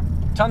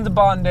 tons of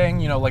bonding,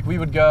 you know, like we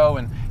would go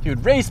and he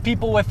would race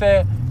people with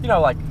it, you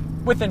know, like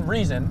within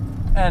reason.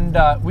 And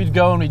we'd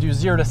go and we'd do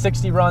 0 to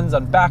 60 runs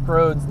on back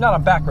roads, not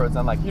on back roads,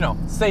 on like, you know,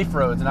 safe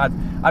roads. And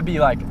I'd be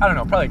like, I don't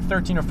know, probably like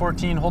 13 or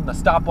 14, holding a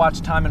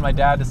stopwatch timing my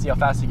dad to see how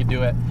fast he could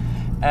do it.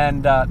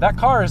 And that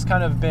car has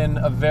kind of been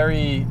a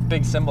very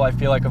big symbol, I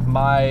feel like, of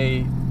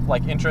my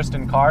like interest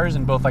in cars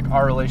and both like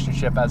our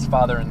relationship as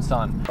father and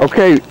son.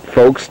 Okay,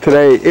 folks,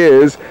 today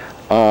is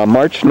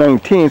March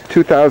 19th,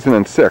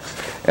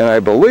 2006, and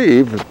I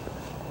believe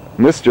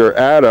Mr.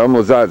 Adam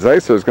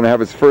Lazat-Zeiser is going to have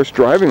his first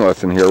driving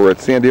lesson here. We're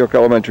at Sandy Hook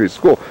Elementary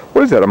School.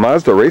 What is that, a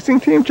Mazda racing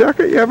team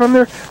jacket you have on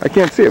there? I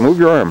can't see it. Move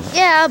your arm.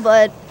 Yeah,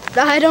 but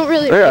I don't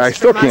really race I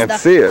still for can't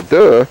Mazda. see it,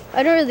 duh.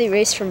 I don't really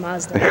race for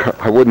Mazda.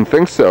 I wouldn't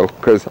think so,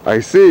 because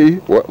I see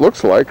what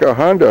looks like a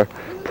Honda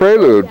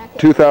Prelude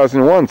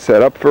 2001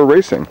 set up for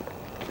racing.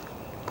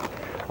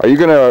 Are you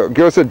going to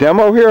give us a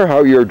demo here,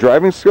 how your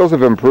driving skills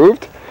have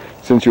improved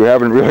since you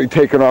haven't really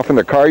taken off in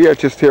the car yet,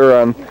 just here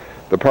on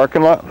the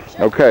parking lot?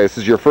 Okay, this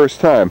is your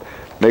first time.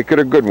 Make it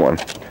a good one.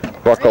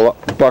 Buckle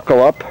up.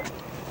 Buckle up.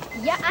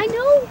 Yeah, I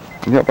know.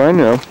 Yep, I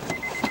know.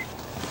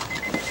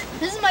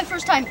 This is my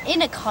first time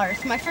in a car.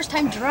 It's my first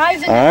time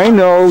driving. I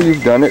know,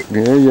 you've done it.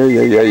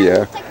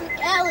 Yeah.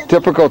 Technicality.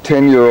 Typical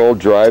 10-year-old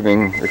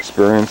driving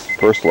experience.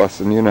 First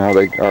lesson, you know how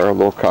they are, a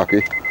little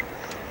cocky.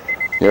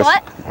 Yes,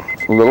 What?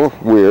 a little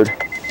weird.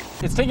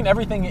 It's taken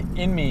everything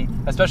in me,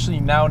 especially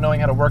now knowing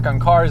how to work on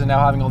cars and now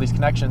having all these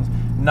connections,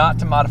 not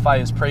to modify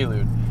his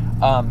Prelude.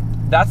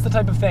 That's the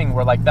type of thing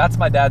where, like, that's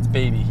my dad's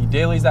baby. He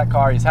dailies that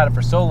car. He's had it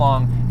for so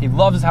long. He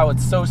loves how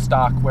it's so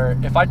stock, where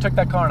if I took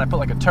that car and I put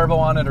like a turbo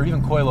on it or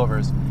even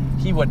coilovers,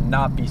 he would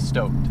not be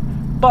stoked.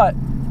 But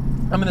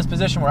I'm in this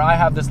position where I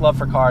have this love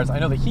for cars. I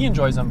know that he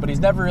enjoys them, but he's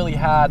never really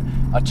had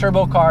a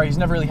turbo car. He's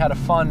never really had a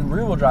fun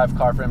rear-wheel drive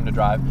car for him to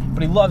drive,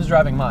 but he loves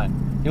driving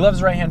mine. He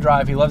loves right-hand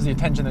drive. He loves the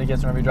attention that he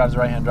gets whenever he drives a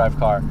right-hand drive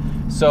car.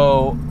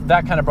 So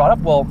that kind of brought up,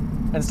 well,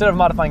 instead of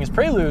modifying his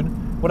Prelude,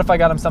 what if I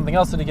got him something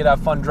else that he could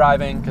have fun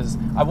driving? Because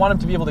I want him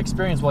to be able to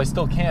experience, while he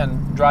still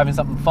can, driving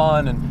something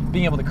fun and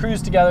being able to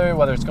cruise together,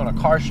 whether it's going to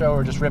a car show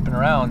or just ripping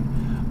around.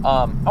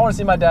 I want to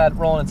see my dad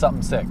rolling in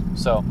something sick.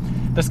 So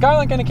the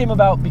Skyline kind of came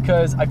about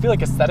because I feel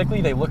like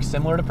aesthetically they look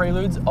similar to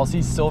Preludes. I'll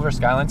see silver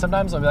Skyline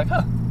sometimes. I'll be like,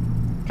 huh,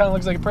 kind of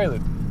looks like a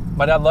Prelude.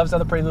 My dad loves how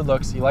the Prelude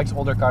looks. He likes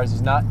older cars.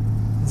 He's not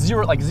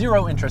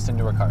zero interest in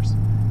newer cars.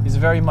 He's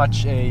very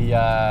much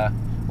a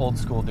old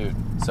school dude.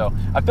 So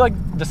I feel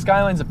like the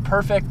Skyline's a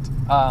perfect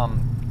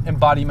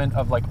embodiment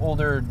of like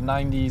older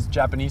 90s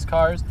Japanese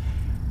cars.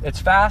 It's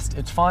fast,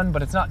 it's fun,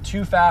 but it's not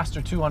too fast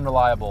or too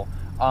unreliable.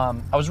 I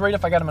was worried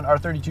if I got him an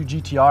R32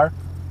 GTR,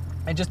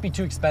 it'd just be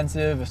too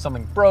expensive if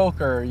something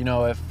broke, or you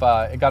know, if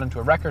it got into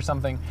a wreck or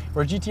something.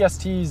 Where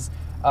GTSTs,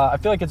 I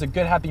feel like it's a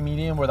good happy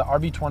medium where the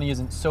RB20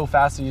 isn't so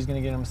fast that he's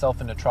going to get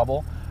himself into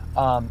trouble.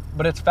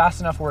 But it's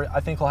fast enough where I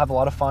think he'll have a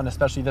lot of fun,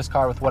 especially this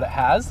car with what it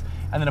has.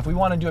 And then if we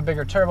want to do a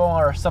bigger turbo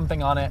or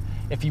something on it,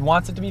 if he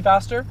wants it to be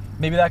faster,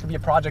 maybe that could be a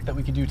project that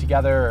we could do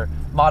together, or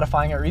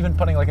modifying it, or even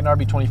putting like an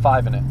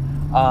RB25 in it.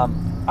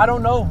 I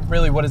don't know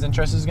really what his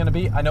interest is going to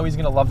be. I know he's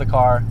going to love the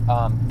car.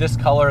 This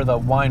color, the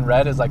wine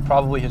red, is like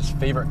probably his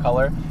favorite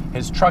color.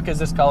 His truck is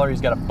this color.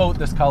 He's got a boat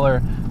this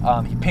color.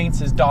 He paints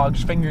his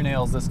dog's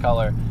fingernails this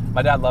color.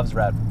 My dad loves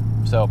red.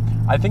 So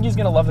I think he's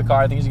going to love the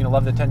car. I think he's going to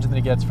love the attention that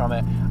he gets from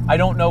it. I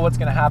don't know what's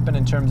going to happen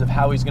in terms of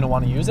how he's going to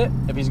want to use it.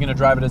 If he's going to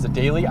drive it as a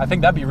daily, I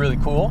think that'd be really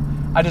cool.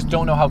 I just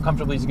don't know how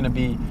comfortable he's going to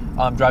be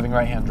driving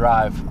right-hand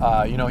drive.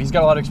 You know, he's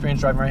got a lot of experience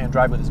driving right-hand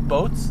drive with his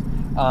boats.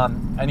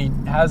 And he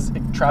has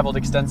traveled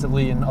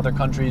extensively in other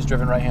countries,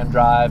 driven right-hand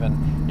drive,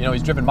 and you know,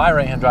 he's driven my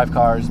right-hand drive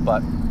cars,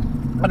 but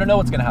I don't know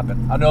what's going to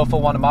happen. I don't know if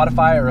he'll want to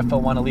modify it or if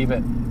he'll want to leave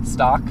it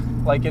stock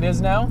like it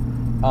is now.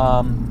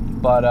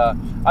 But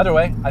either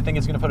way, I think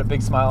it's going to put a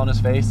big smile on his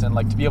face, and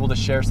like to be able to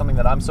share something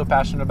that I'm so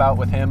passionate about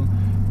with him,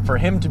 for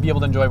him to be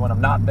able to enjoy when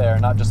I'm not there,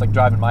 not just like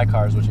driving my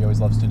cars, which he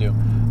always loves to do,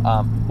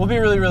 will be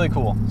really, really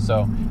cool.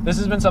 So this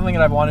has been something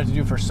that I've wanted to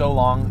do for so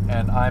long,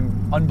 and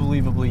I'm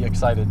unbelievably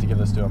excited to give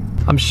this to him.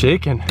 I'm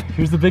shaking.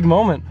 Here's the big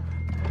moment.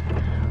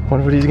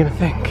 Wonder what he's gonna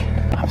think.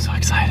 I'm so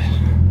excited.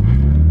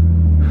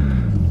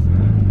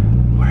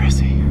 Where is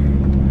he?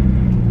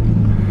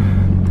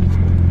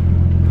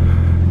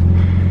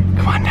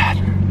 Come on, Dad.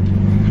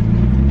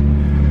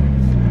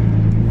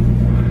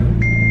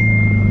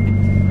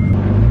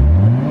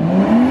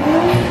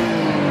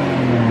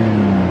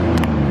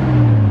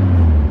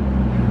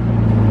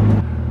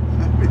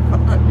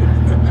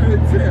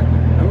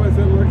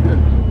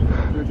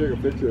 Take a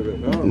picture of it.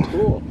 Oh,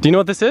 cool. Do you know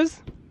what this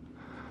is?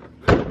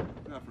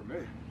 Not for me.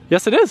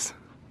 Yes, it is.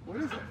 What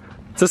is it?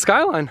 It's a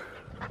Skyline.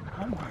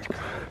 Oh my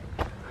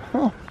god.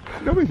 Oh,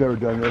 nobody's ever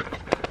done this.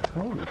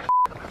 Holy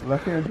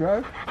left-hand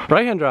drive?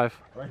 Right-hand drive.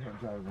 Right-hand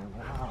drive.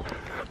 Wow.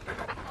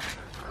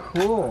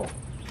 Cool.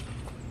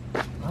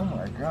 Oh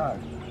my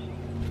god.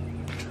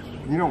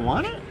 You don't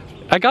want it?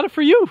 I got it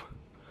for you.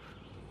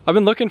 I've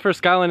been looking for a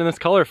Skyline in this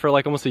color for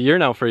like almost a year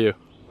now for you.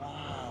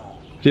 Wow.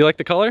 Do you like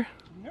the color?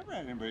 Never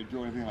had anybody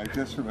do anything like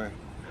this for me.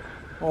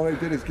 All they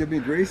did is give me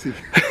Gracie.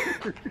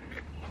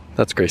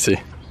 That's Gracie.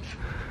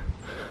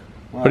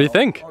 What do you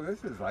think? Oh,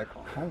 this is like,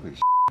 holy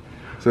shit.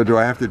 So do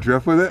I have to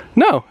drift with it?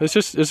 No, it's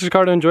just a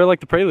car to enjoy like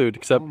the Prelude,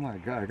 except... Oh my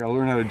God, I gotta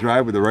learn how to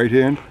drive with the right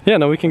hand. Yeah,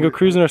 no, we can go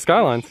cruising our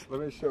Skylines.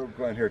 Let me show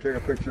Glenn here, take a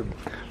picture.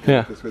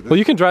 Yeah, well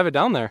you can drive it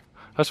down there.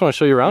 I just want to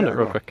show you around it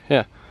real quick.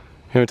 Yeah.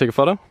 You want to take a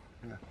photo?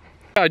 Yeah.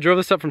 I drove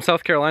this up from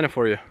South Carolina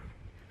for you.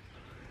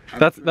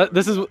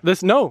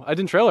 No, I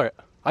didn't trailer it.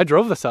 I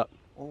drove this up.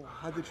 Oh,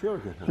 how'd the trailer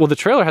get here? Well, the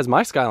trailer has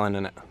my Skyline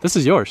in it. This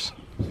is yours.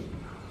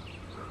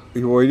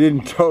 Well, you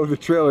didn't tow the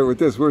trailer with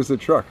this. Where's the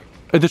truck?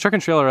 The truck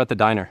and trailer are at the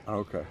diner. Oh,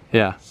 okay.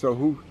 Yeah.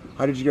 So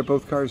how did you get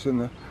both cars in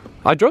the...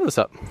 I drove this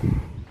up.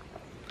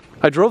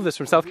 I drove this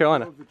from South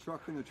Carolina. Who drove the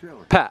truck and the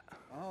trailer? Pat.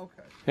 Oh,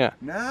 okay. Yeah.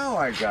 Now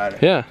I got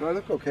it. Yeah. Do I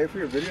look okay for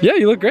your video? Yeah,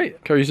 you look great.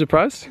 Are you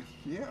surprised?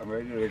 Yeah, I'm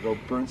ready to go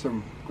burn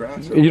some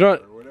grass You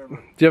don't... or whatever.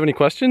 Do you have any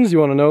questions? You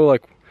want to know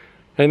like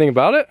anything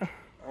about it?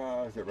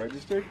 Is it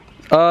registered?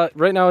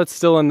 Right now it's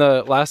still in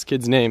the last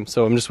kid's name,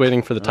 so I'm just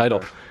waiting for the title.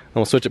 And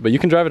we'll switch it, but you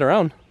can drive it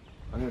around.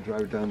 I'm gonna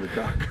drive it down the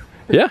dock.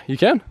 Yeah, you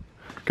can.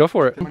 Go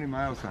for it. How many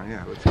miles on it?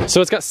 Yeah, let's see. So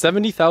it's got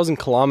 70,000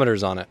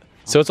 kilometers on it.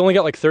 So it's only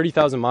got like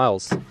 30,000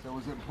 miles. So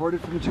was it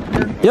imported from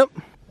Japan? Yep.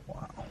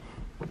 Wow.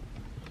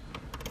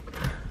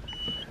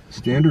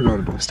 Standard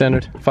auto.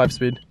 Standard,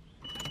 5-speed.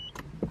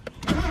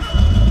 If I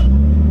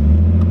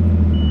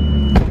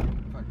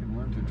can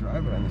learn to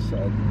drive it on the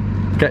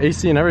side. Got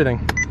AC and everything.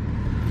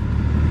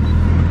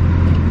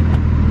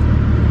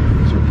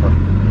 Super.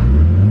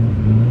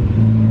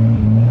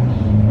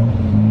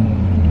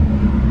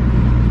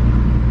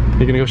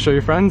 You gonna go show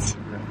your friends?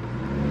 Yeah.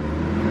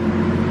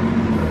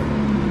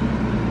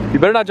 You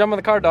better not jump on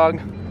the car,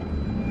 dog.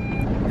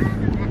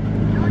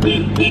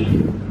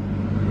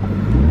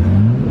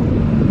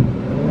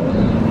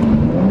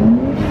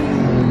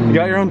 You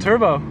got your own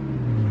turbo. Do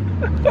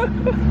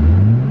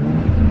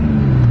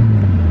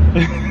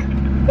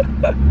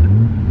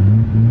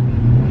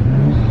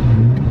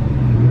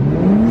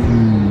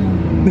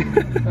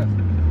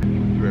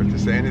we have to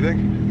say anything?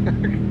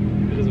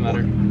 It doesn't matter.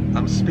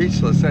 I'm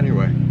speechless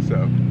anyway, so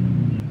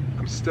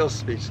I'm still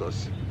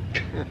speechless.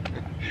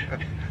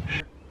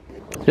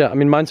 Yeah, I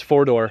mean mine's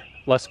 4-door,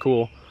 less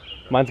cool.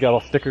 Mine's got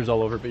all stickers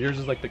all over, but yours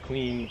is like the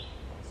clean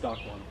stock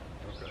one.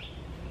 Okay.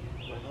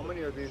 Well, how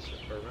many of these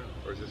are around?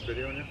 Or is this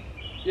video in here?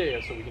 Yeah,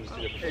 so we can just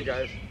do it. Hey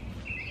guys.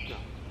 No.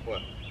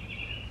 What?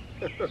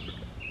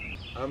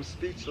 I'm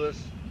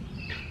speechless.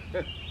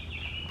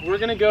 We're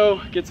gonna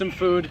go get some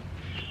food.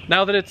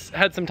 Now that it's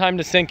had some time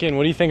to sink in,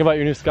 what do you think about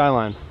your new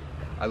Skyline?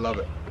 I love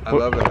it. I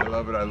love it. I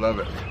love it. I love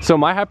it. So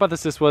my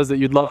hypothesis was that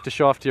you'd love to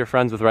show off to your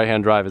friends with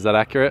right-hand drive. Is that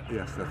accurate?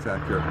 Yes, that's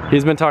accurate.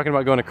 He's been talking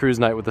about going to cruise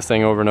night with this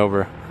thing over and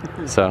over.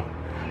 So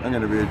I'm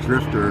gonna be a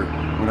drifter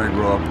when I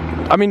grow up.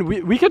 I mean,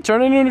 we could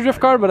turn it into a drift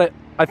car, but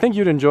I think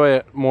you'd enjoy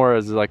it more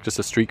as like just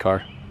a street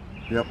car.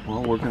 Yep.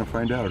 Well, we're gonna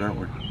find out, aren't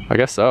we? I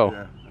guess so.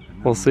 Yeah.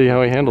 We'll see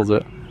how he handles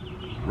it.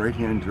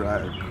 Right-hand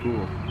drive.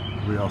 Cool.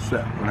 We all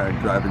set when I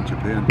drive in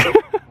Japan.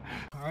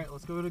 All right,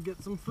 let's go to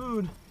get some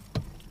food.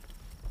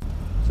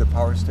 Is it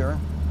power steering?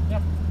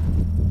 Yeah.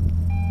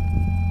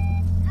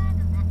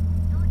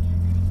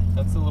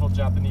 That's the little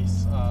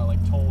Japanese like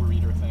toll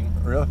reader thing.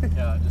 Really?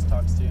 Yeah, it just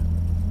talks to you.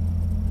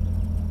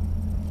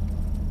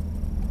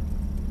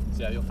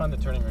 So yeah, you'll find the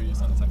turning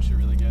radius on it's actually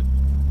really good.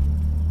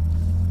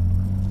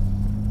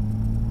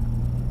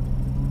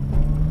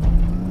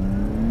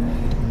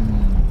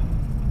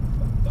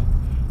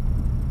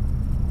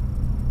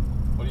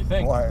 What do you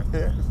think? Why?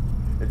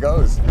 It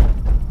goes.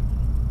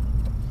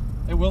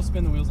 It will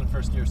spin the wheels in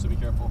first gear, so be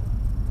careful.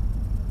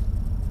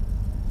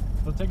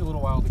 It'll take a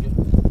little while to get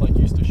like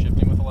used to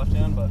shifting with the left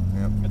hand, but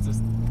Yep. it's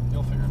just,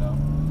 you'll figure it out.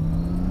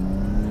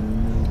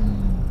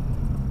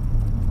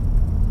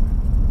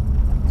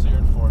 So you're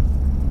in fourth.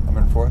 I'm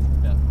in fourth?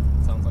 Yeah,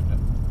 sounds like it.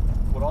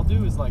 What I'll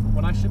do is like,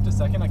 when I shift to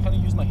second, I kind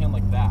of use my hand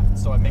like that,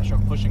 so I make sure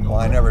I'm pushing over. Well,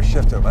 I never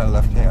shift with my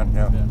left hand,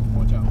 yeah. Yeah,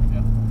 watch out,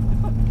 yeah.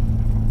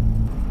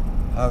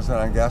 How's it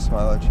on gas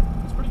mileage?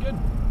 It's pretty good.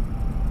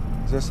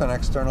 Is this an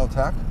external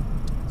tach?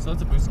 So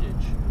that's a boost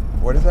gauge.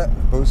 What is that?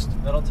 Boost?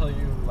 That'll tell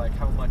you like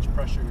how much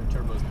pressure your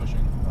turbo is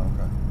pushing.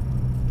 Okay.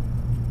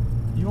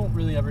 You won't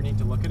really ever need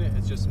to look at it.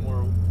 It's just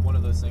more one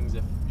of those things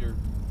if you're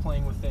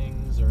playing with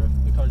things or if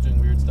the car's doing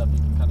weird stuff, you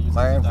can kind of use it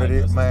as a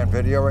diagnosis. Am I on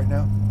video right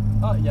now?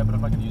 Yeah, but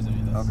I'm not going to use any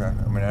of this. Okay.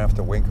 I mean, I don't have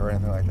to wink or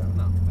anything like that.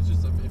 No, it's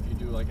just if you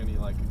do like any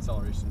like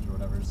accelerations or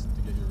whatever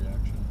to get your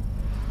reaction.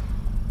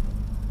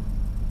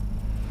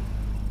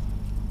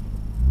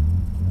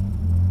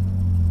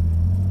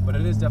 But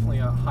it is definitely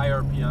a high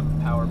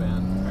RPM power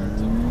band compared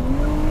to...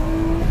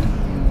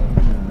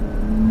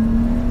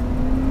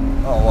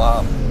 Oh,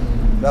 wow.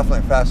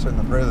 Definitely faster than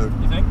the Prelude.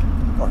 You think?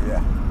 Oh,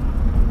 yeah.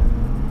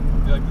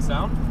 Do you like the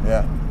sound?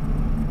 Yeah.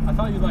 I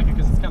thought you'd like it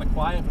because it's kind of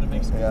quiet, but it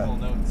makes Yeah. cool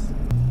little notes.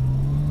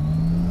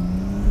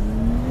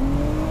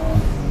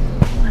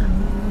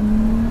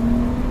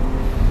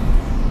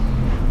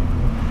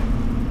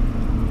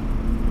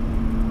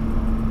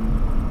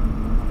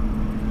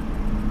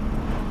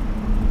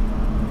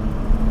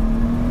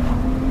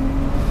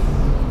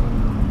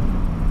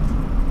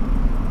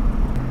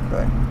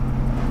 Okay.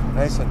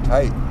 Nice and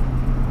tight.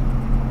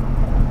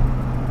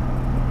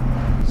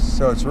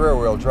 So it's rear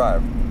wheel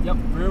drive. Yep,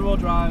 rear wheel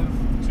drive,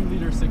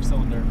 2-liter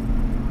 6-cylinder.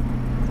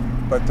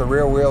 But the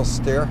rear wheels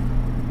steer?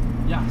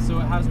 Yeah, so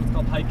it has what's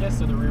called HICUS,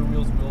 so the rear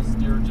wheels will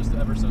steer just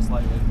ever so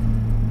slightly.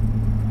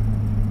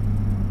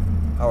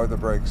 How are the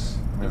brakes?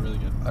 They're really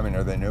good. I mean,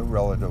 are they new,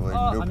 relatively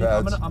new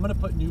pads? I'm gonna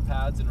put new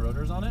pads and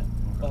rotors on it,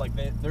 but like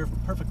they're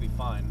perfectly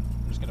fine.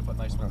 I'm just gonna put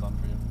nice ones on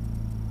for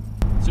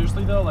you.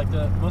 Seriously though, like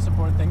the most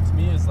important thing to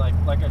me is like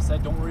I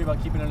said, don't worry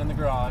about keeping it in the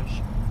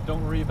garage.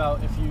 Don't worry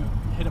about if you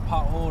hit a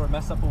pothole or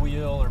mess up a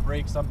wheel or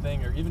break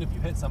something, or even if you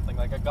hit something.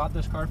 Like I got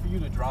this car for you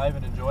to drive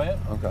and enjoy it.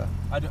 Okay.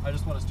 I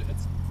just want us to.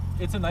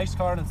 It's a nice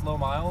car and it's low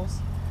miles,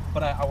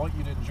 but I want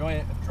you to enjoy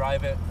it and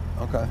drive it.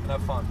 Okay. And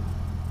have fun.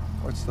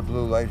 What's the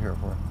blue light here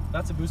for?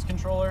 That's a boost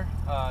controller.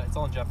 It's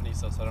all in Japanese,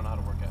 so I don't know how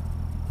to work it.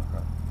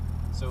 Okay.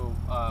 So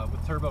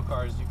with turbo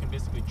cars, you can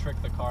basically trick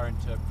the car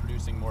into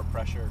producing more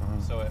pressure.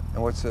 So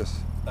And what's this?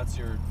 That's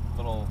your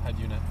little head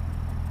unit.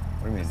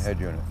 What do you mean head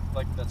unit?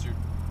 Like that's your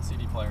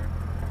CD player.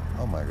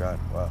 Oh my God!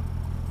 Wow.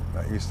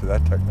 Not used to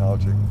that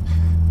technology.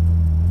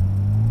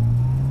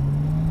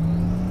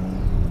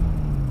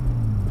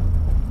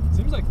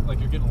 Seems like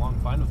you're getting along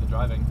fine with the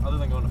driving, other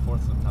than going to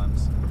fourth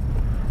sometimes.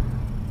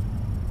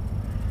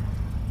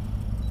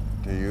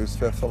 Do you use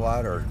fifth a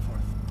lot, or?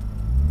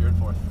 You're in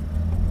fourth.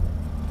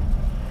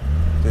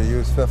 Do you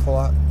use fifth a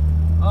lot?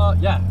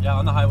 Yeah.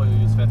 On the highway we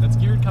use fifth. It's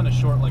geared kind of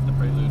short, like the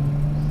Prelude.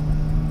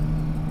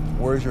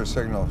 Where's your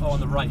signal? Oh, on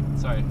the right.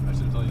 Sorry, I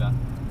should have told you that.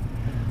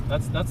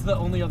 That's the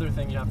only other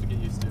thing you have to get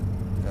used to.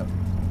 Yeah.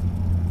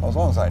 Well, as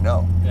long as I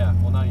know. Yeah.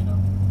 Well, now you know.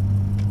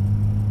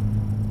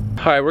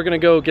 All right, we're gonna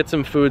go get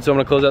some food, so I'm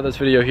gonna close out this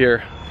video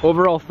here.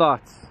 Overall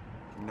thoughts?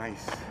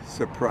 Nice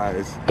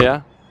surprise.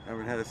 Yeah? I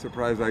haven't had a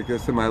surprise like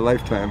this in my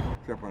lifetime,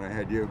 except when I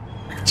had you.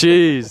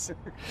 Jeez.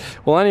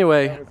 Well,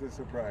 anyway, That was a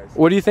surprise.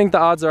 what do you think the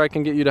odds are I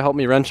can get you to help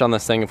me wrench on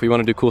this thing if we want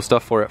to do cool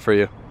stuff for it for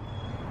you?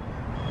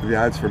 The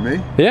odds for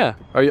me? Yeah.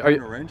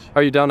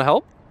 Are you down to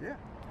help? Yeah.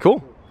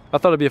 Cool. I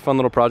thought it'd be a fun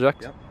little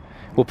project. Yep.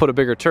 We'll put a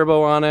bigger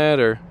turbo on it,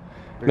 or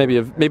maybe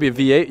a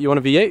V8. You want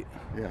a V8?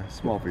 Yeah,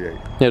 small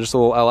V8. Yeah, just a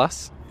little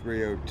LS.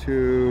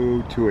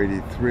 302,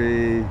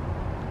 283,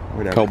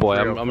 whatever. Oh boy,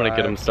 I'm gonna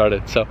get them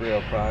started. So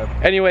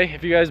 305. anyway,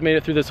 if you guys made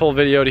it through this whole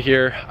video to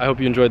here, I hope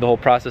you enjoyed the whole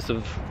process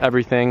of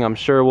everything. I'm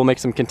sure we'll make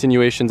some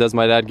continuations as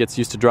my dad gets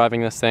used to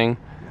driving this thing.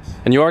 Yes.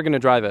 And you are gonna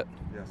drive it.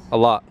 Yes. A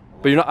lot.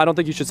 But I don't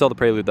think you should sell the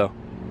Prelude though.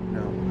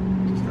 No,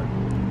 just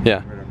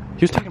Yeah. whatever.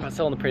 He was talking about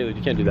selling the Prelude.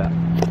 You can't do that.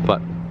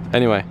 But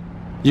anyway,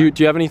 do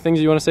you have any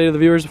things you want to say to the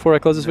viewers before I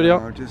close this video?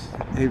 No, just,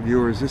 hey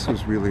viewers, this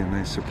was really a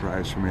nice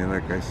surprise for me.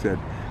 Like I said,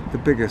 the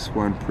biggest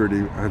one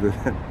pretty, other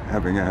than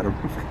having Adam.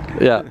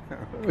 Yeah.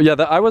 Yeah,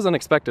 I was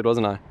unexpected,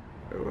 wasn't I?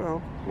 Well,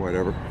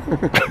 whatever.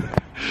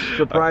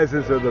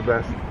 Surprises are the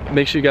best.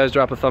 Make sure you guys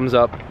drop a thumbs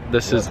up.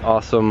 This is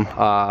awesome.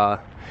 I'm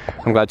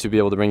glad to be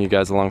able to bring you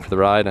guys along for the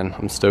ride, and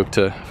I'm stoked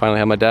to finally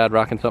have my dad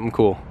rocking something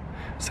cool.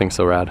 This thing's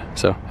so rad.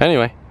 So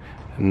anyway,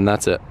 and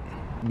that's it.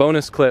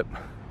 Bonus clip.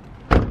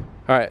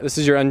 All right, this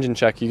is your engine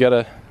check. You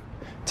gotta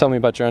tell me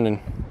about your engine.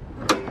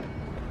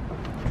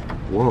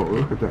 Whoa,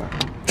 look at that.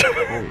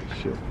 Holy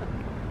shit.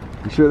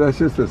 You sure that's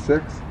just a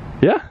 6?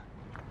 Yeah.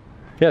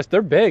 Yes,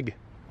 they're big.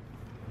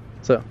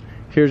 So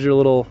here's your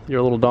little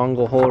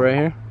dongle hole right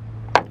here.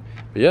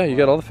 But yeah, you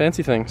got all the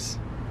fancy things.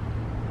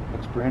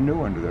 Looks brand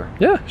new under there.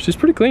 Yeah, she's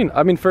pretty clean.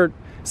 I mean, for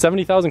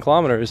 70,000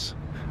 kilometers,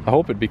 I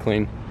hope it'd be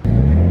clean.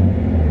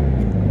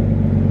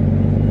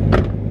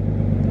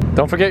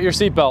 Don't forget your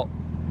seatbelt.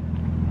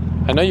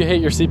 I know you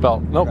hate your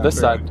seatbelt. Nope, this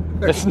side.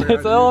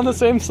 It's all on the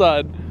same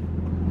side.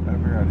 I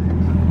forgot to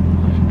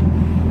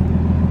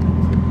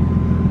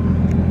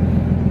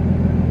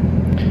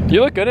use it.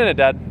 You look good in it,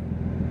 Dad.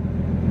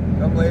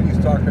 Some lady's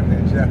talking to me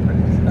in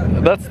Japanese.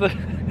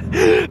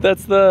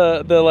 That's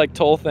the like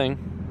toll thing.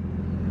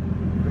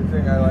 Good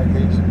thing I like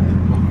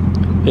Asian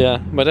people. Yeah,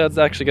 my dad's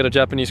actually got a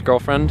Japanese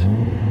girlfriend.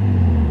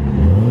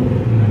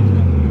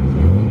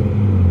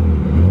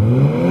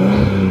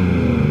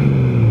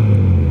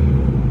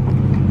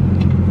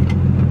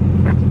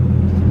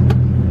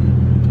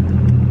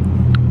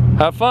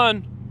 Have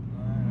fun.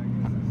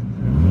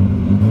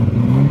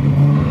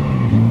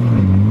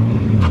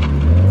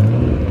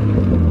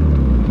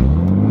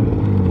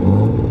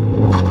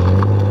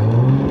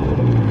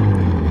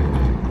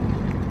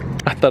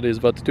 I thought he was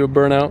about to do a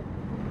burnout.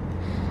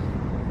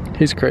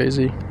 He's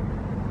crazy.